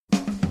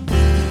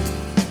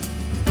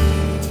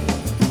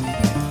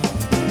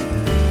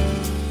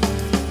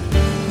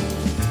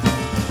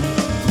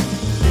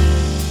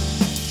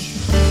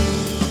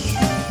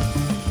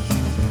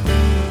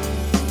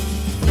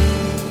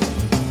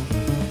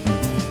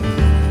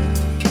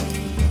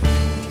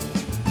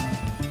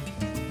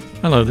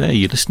Hello there,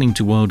 you're listening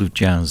to World of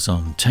Jazz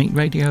on Tate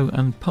Radio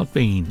and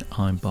Podbean.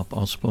 I'm Bob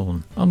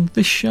Osborne. On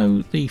this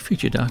show, the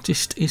featured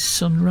artist is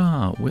Sun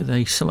Ra, with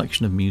a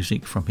selection of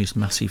music from his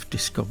massive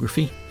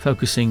discography,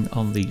 focusing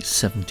on the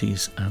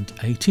 70s and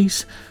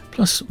 80s,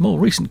 plus more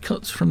recent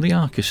cuts from the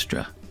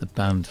Arkestra, the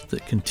band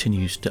that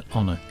continues to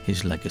honour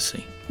his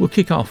legacy. We'll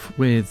kick off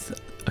with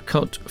a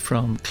cut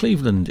from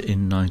Cleveland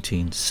in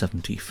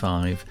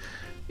 1975.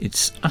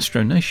 It's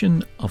Astro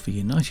Nation of the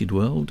United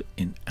World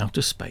in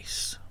Outer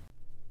Space.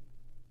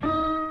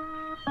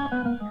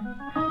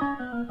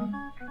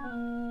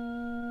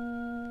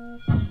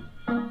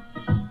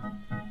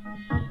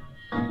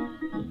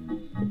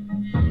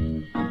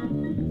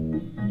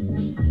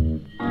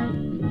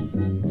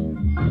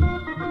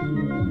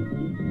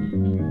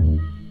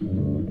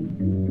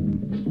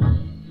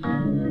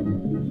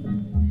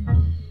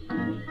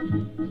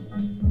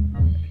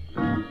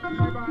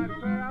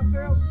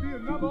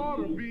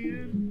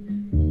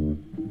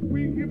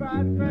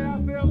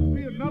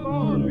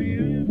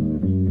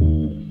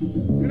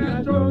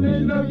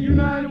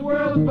 United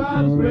Worlds of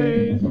outer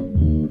space.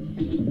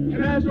 An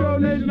astro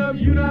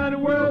nation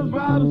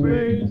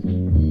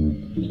of United Worlds of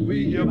outer space.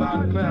 We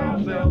hereby declare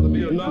ourselves to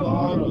be another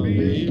order of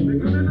being.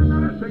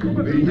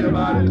 We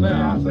hereby declare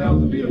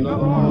ourselves to be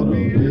another order of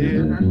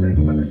being.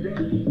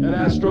 An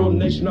astro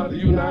nation of the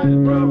United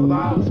Worlds of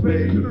outer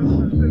space.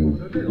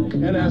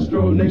 An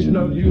astro nation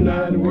of the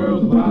United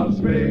Worlds of outer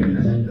space.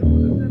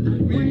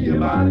 We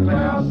hereby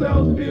declare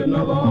ourselves to be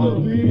another order of being. We hereby declare ourselves to be another order of being. An astro nation of the United Worlds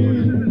of outer space. An astro nation of the United Worlds of outer space.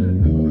 We hereby declare ourselves to be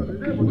another order of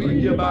being. We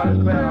hereby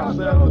declare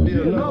ourselves to be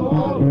another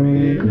order of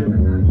being.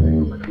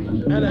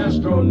 An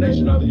astro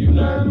nation of the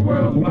United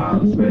Worlds of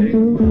outer space.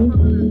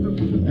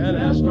 An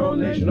astro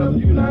nation of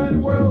the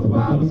United Worlds of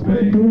outer space. We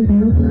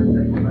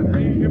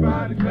hereby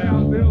declare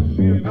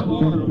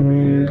ourselves to be another order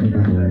of being.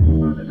 We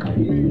hereby declare ourselves to be another order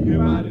of being. An astro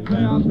nation of the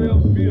United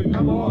Worlds of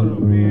outer space.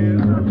 An astro nation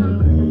of the United Worlds of outer space. We hereby declare ourselves to be another order of being. We hereby declare ourselves to be another order of being. Yeah.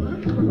 An astro nation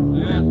of the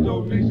United Worlds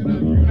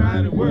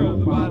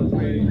of outer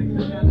space.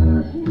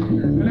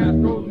 An astro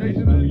nation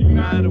of the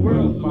United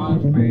Worlds of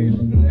outer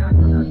space. Yeah.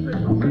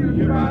 We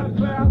hereby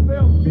declare ourselves to be another order of being. We hereby declare ourselves to be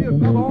another order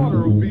of being. An astro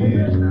nation of the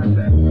United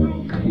Worlds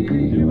of outer space. Yeah. An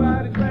astro nation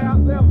of the United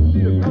Worlds of outer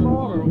space. We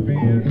hereby declare ourselves to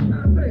be another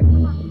order of being.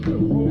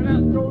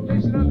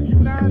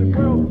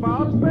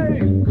 We hereby declare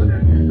ourselves to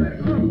be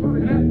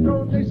another order of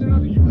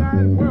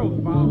being. An astro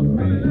nation of the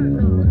United Worlds of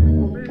outer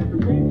space.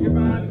 Yeah. An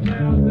astro nation of the United Worlds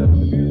of outer space. We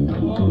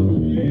hereby declare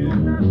ourselves to be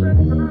another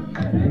order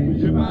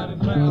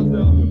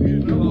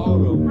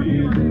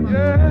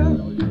of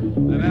being. Yeah. We hereby declare ourselves to be another order of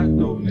being. An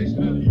astro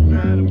nation of the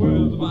United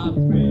Worlds of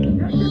outer space.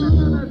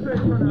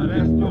 An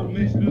astro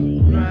nation of the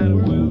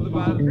United Worlds of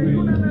outer space.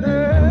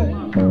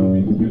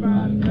 We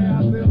hereby declare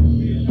ourselves to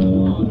be another order of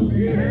being. We hereby declare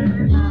ourselves to be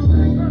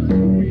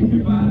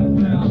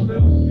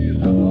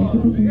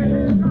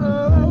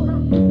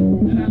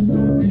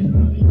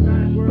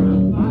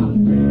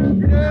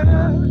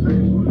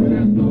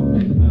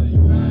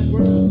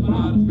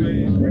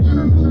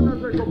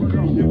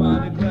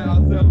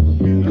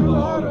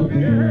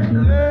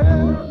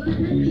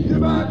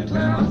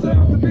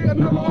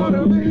another order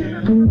of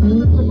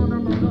being.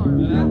 An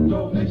astro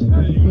nation of the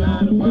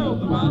United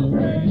Worlds of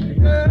outer space.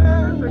 An astro nation of the United Worlds of outer space.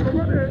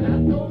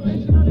 We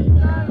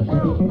hereby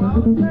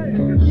declare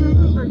ourselves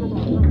to be another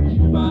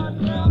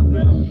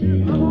order of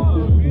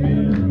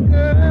being.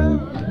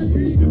 We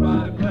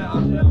hereby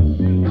declare ourselves to be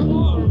another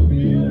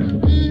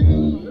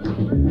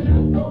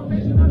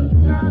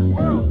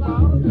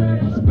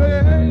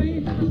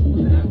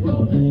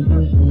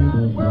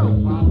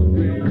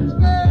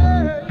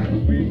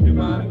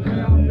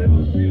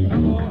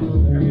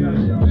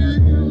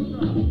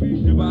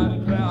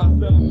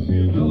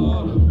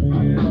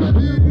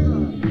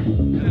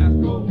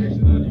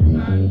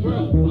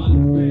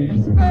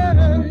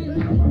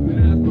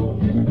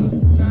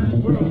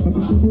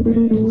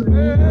of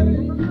being.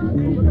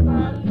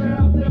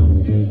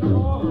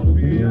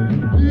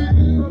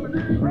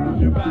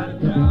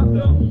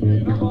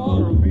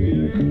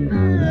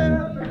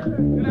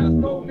 An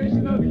astro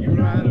nation of the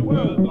United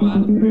Worlds of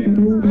outer space.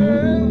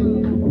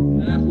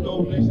 An astro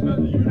nation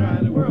of the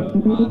United Worlds of outer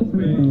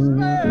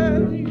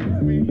space.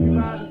 We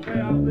hereby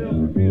declare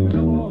ourselves to be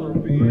another order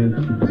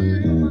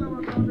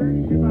of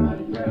being. We hereby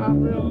declare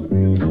ourselves to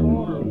be another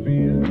order of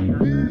being. An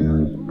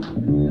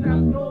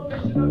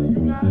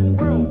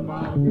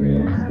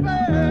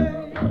astro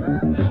nation of the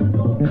United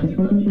Worlds of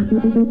outer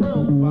space.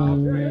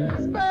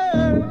 An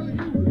astro nation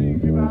of the United Worlds of outer space. We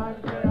hereby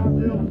declare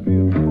ourselves to be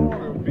another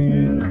order of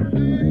being.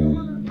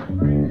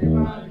 We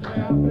hereby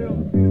declare ourselves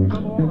to be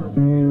another order of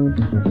being.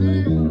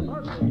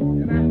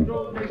 An astro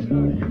nation of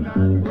the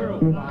United Worlds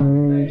of outer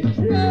space.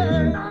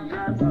 An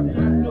astro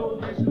nation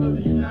of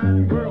the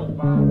United Worlds of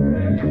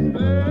outer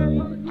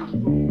space.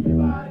 We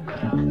hereby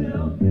declare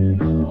ourselves to be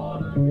another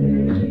order of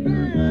being.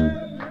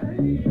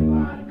 We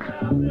hereby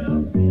declare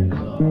ourselves to be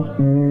another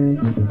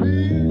order of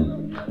being.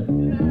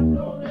 An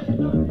astro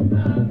nation of the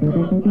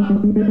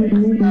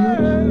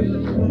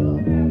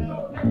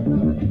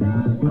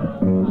United Worlds of outer space. An astro nation of the United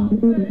Worlds of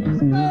outer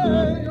space.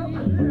 We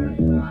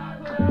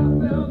hereby declare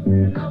ourselves to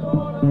be another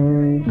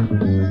order of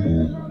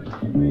being.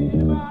 We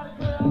hereby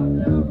declare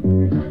ourselves to be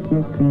another order of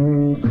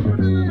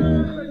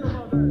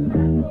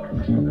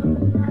being.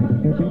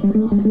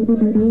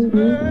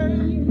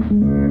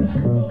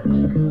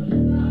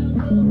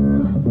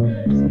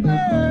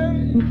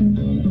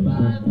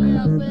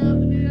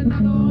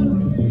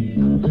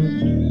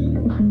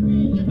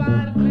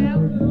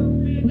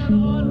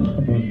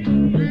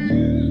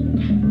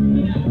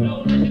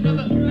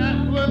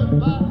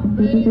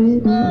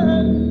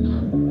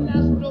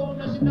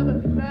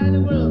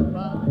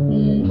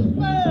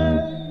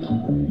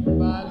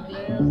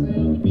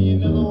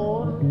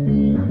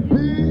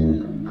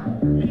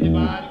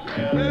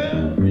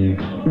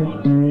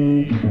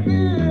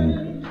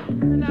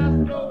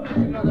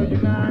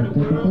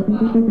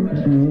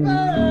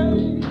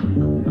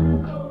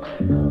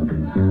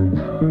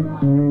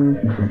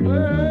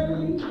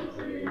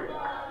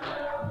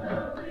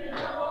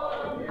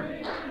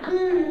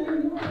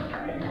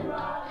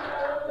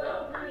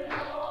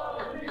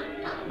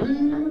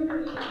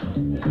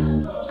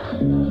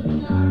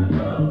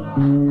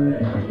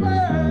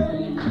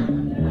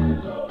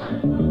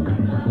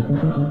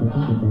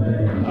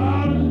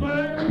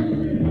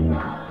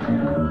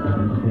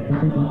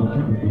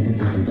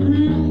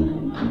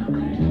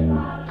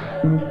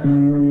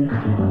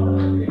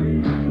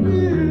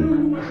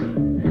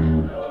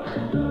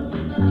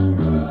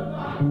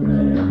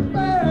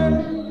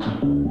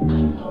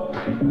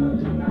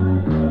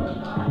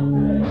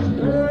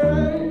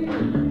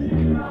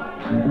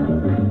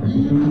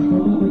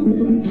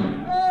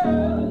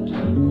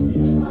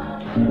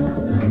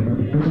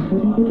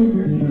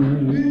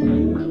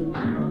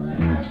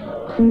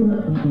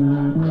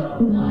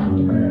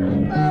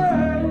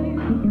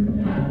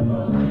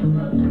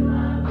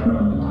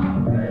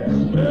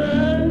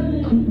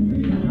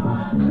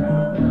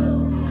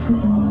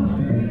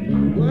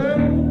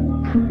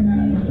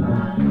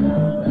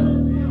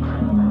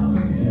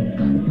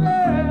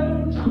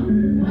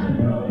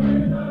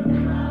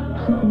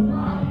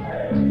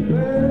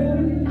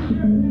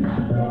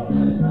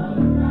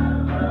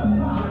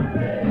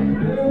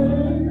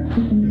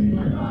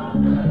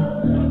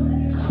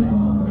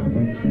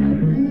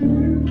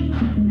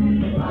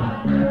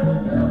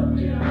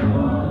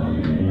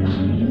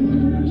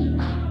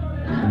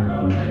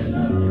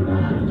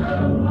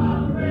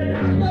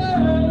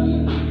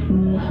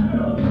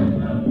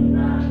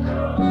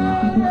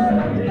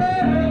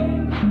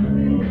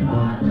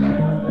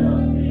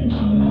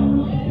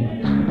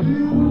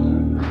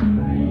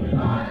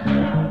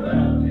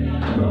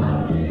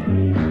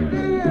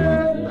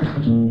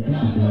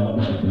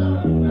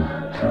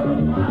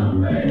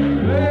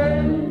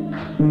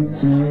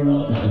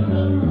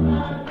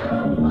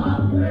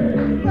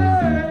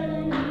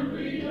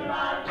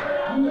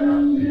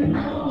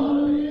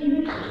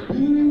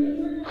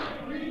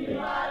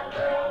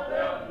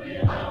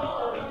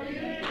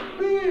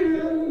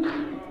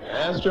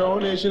 Astro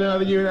Nation of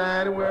the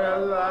United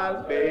World, lot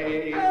of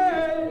space.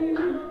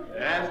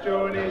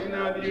 Astro Nation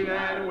of the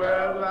United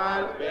World,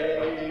 lot of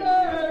space.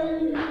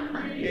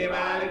 Came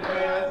out and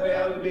pray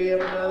ourselves to be able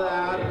to another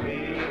outer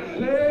space.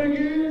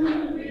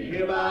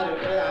 Came out and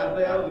pray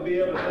ourselves to be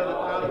able to another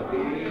outer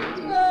space.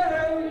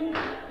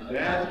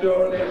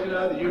 Astro Nation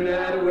of the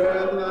United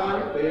World, lot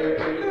of space.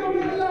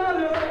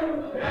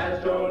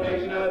 Astro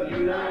Nation of the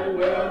United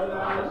World,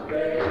 lot of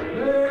space.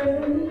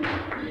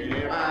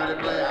 Came out and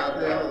play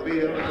ourselves to be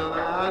able to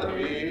another outer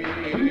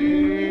space.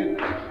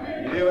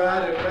 Came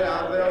out and play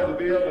ourselves to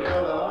be able to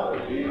another outer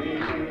space.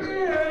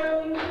 Astro Nation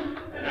of the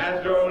United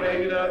World, lot of space. Astro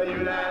Nation of the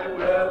United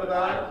World,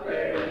 lot of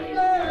space.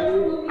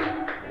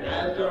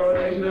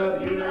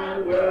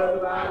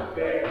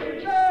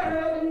 Came out and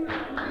play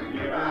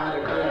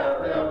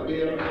ourselves to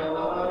be able to another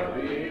outer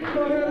space.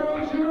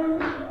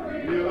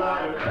 Came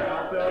out and play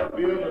ourselves to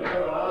be able to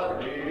another outer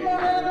space.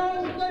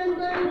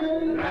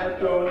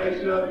 Astro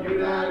Nation of the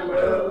United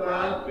World,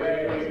 lot of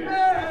space.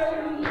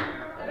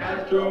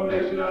 Astro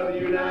Nation of the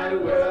United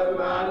World,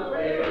 lot of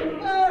space.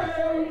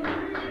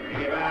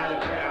 Give out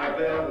and play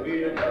ourselves to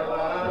be another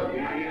lot of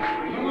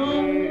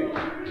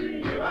peace.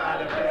 Give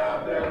out and play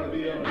ourselves to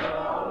be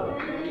another lot of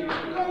peace.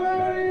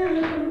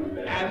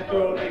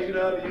 Astro Nation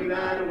of the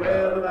United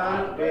World, lot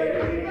of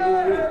space.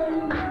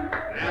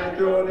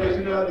 Astro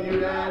Nation of the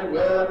United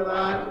World,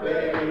 lot of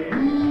space.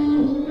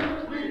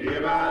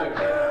 Give out and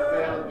play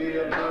ourselves to be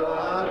another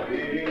lot of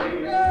peace.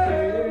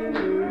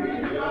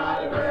 Give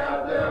out and play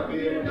ourselves to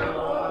be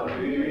another lot of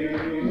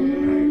peace.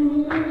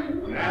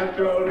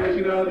 Astro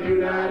Nation of the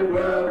United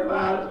World,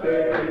 lot of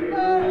space.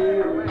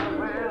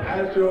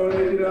 Astro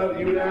Nation of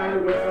the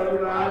United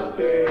World, lot of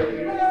space.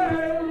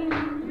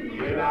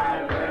 Give out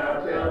and play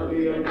ourselves to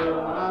be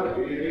another lot of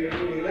peace.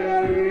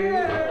 Give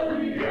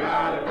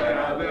out and play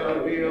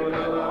ourselves to be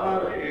another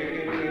lot of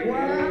peace.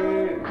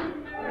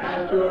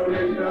 Astro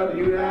Nation of the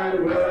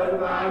United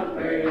World, lot of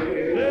space.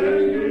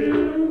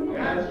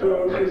 Astro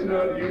Nation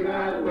of the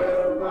United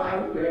World, lot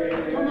of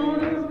space.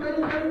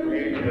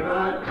 We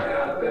cannot play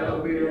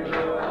ourselves to be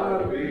another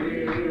lot of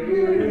peace.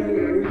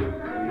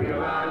 We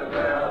cannot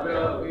play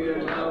ourselves to be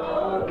another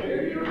lot of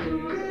peace.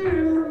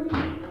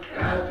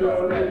 Astro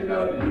Nation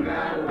of the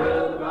United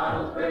World, lot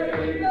of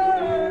space.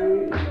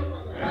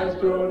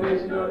 Astro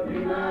Nation of the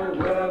United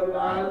World,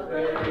 lot of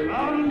space.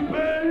 Out of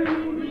space.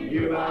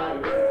 Give out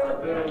and play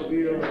ourselves to be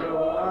another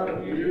lot of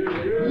peace.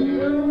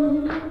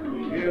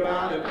 Give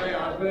out and play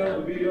ourselves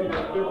to be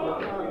another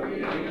lot of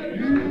peace.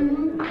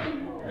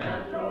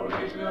 Astro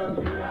Nation of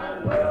the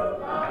United World,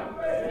 lot of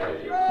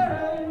space.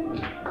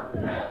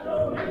 Astro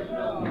Nation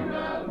of the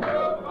United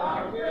World, lot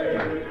of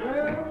space.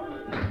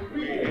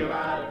 We give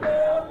out and play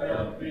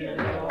ourselves to be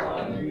another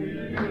lot of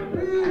peace.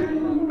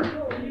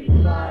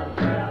 Give out and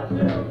play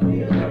ourselves.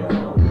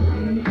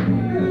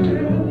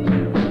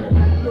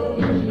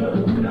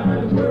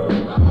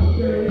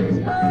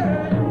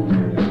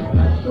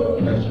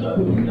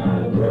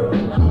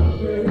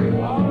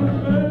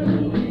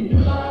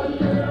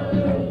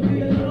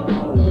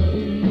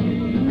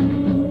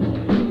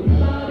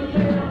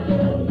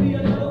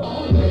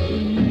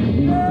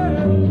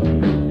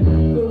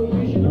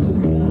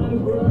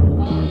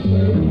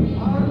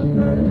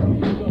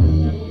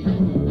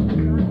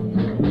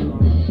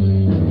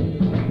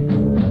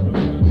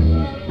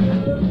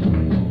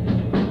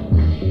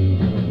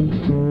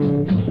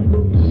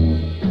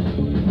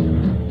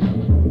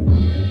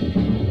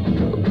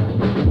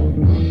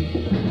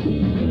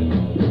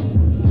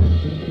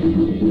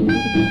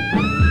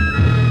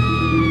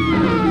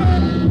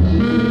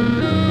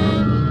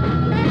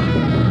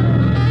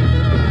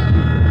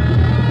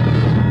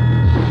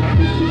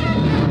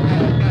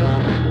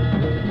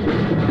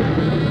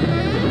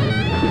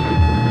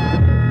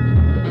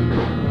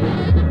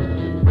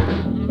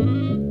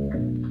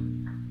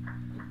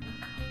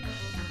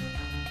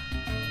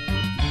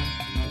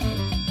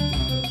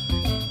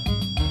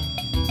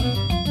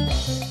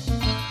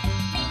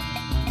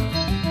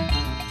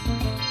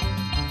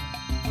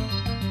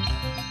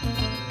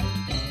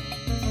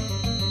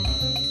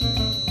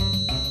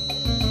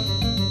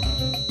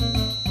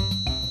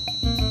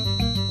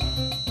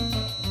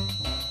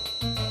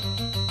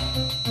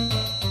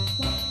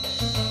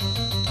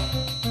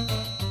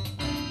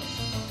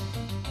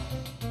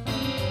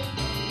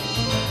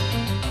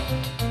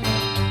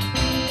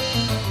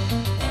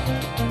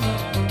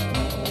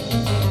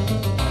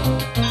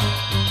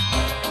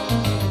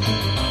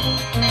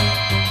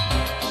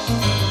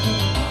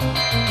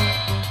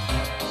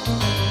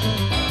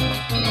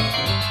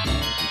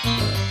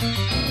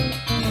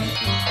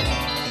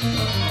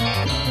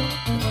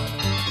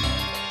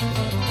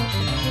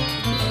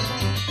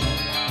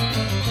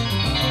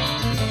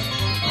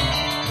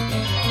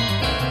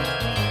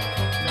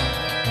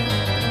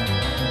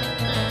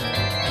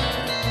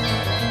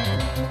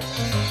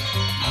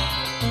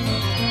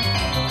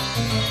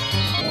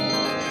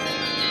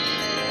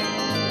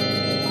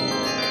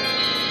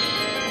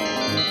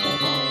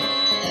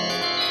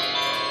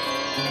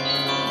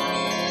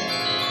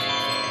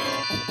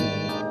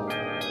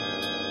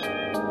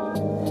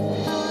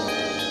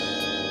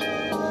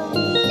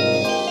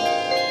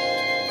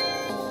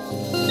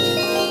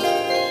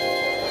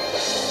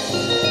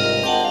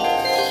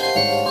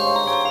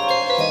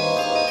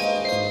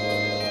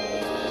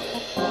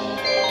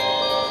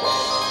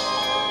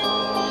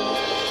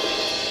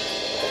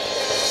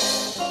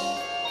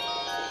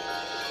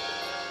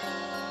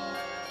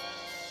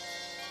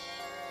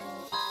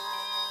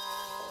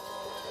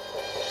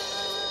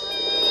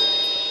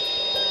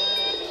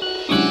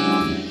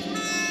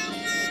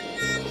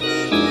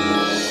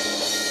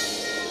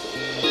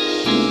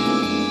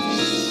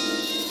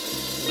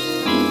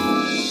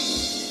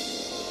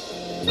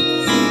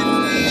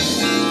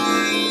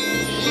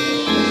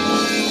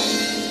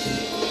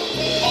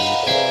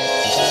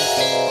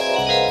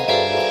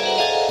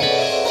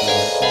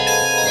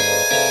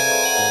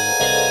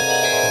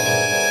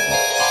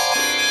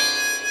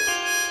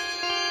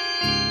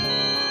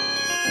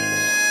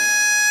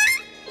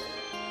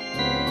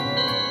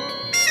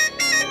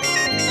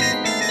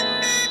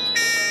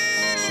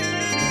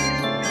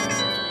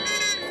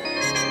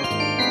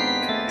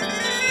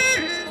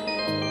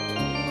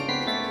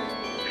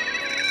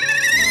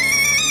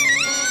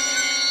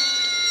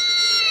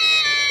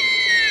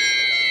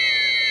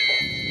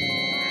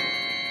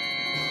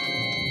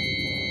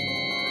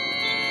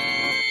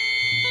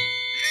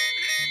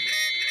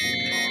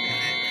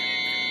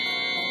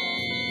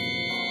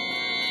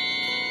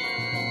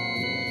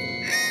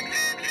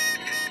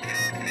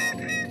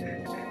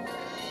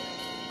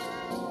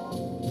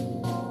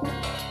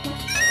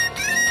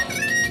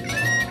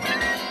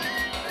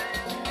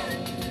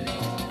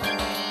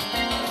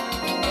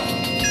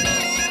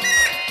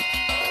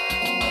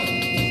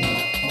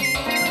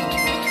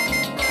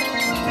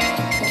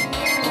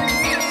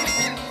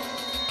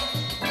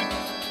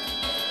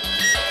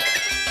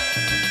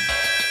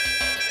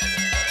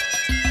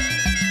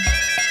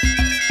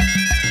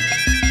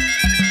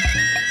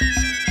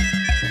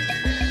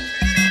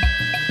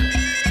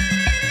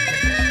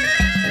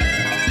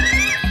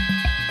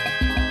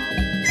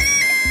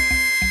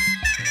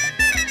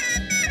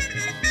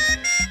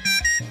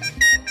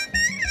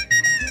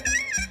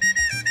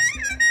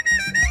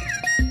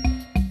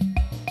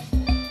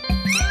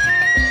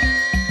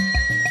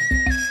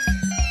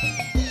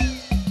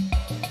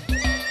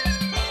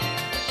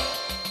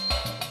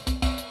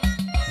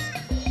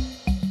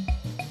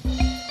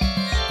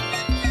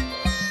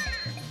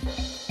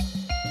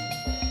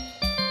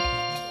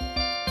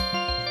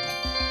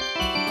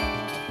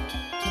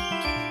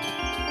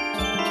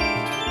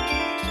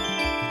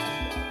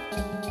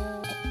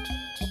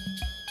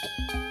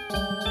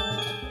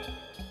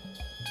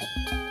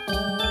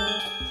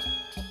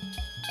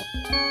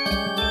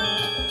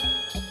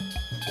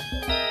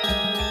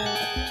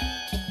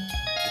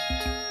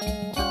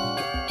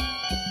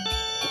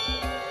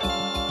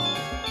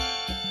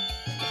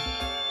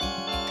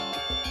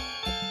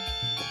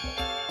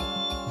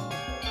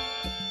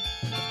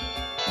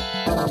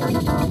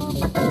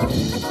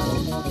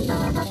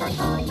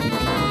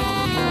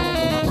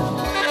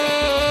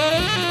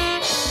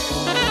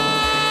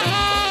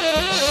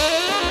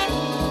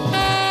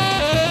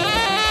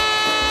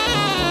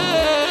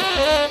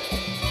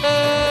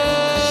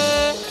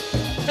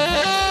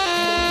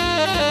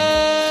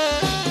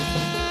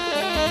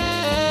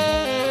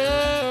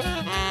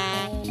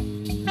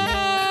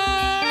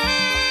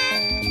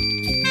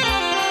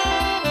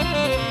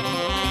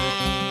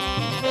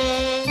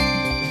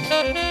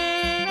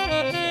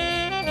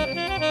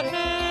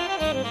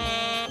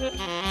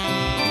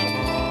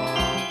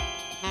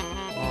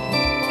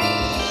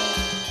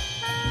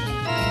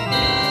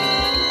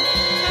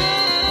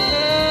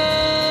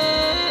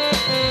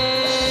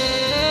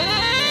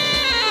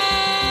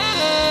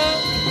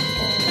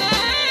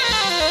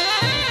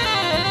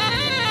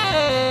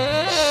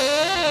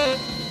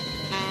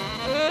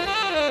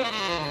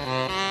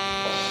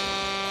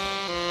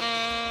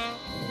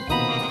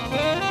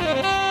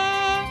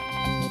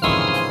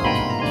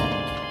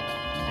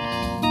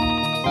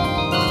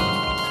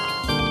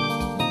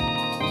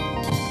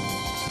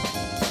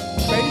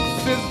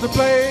 the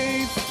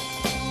place.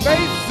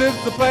 Space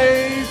is the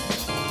place.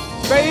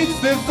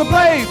 Space is the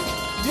place.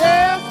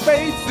 Yeah,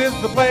 space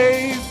is the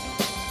place.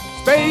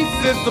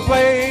 Space is the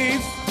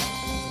place.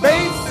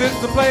 Space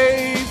is the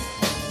place.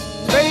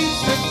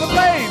 Space is the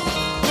place.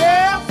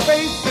 Yeah,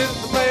 space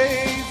is the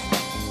place.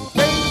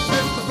 Space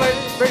is the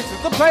place. Space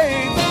is the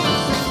place.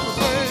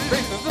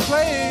 Space is the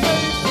place.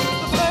 Space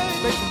is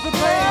the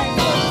place.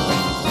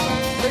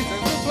 Space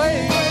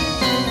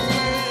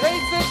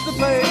is the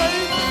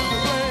place.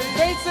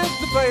 Space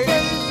is the place. Space is the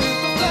place.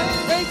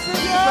 Space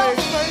is the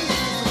place.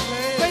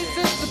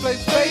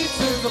 Space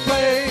is the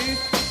place.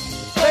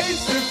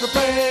 Space is the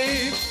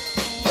place.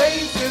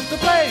 Space is the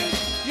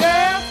place.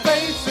 Yeah,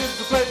 space is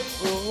the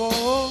place.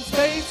 Oh,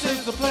 space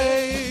is the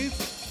place.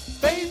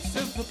 Space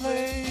is the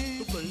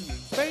place.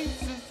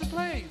 Space is the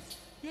place.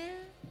 Yeah.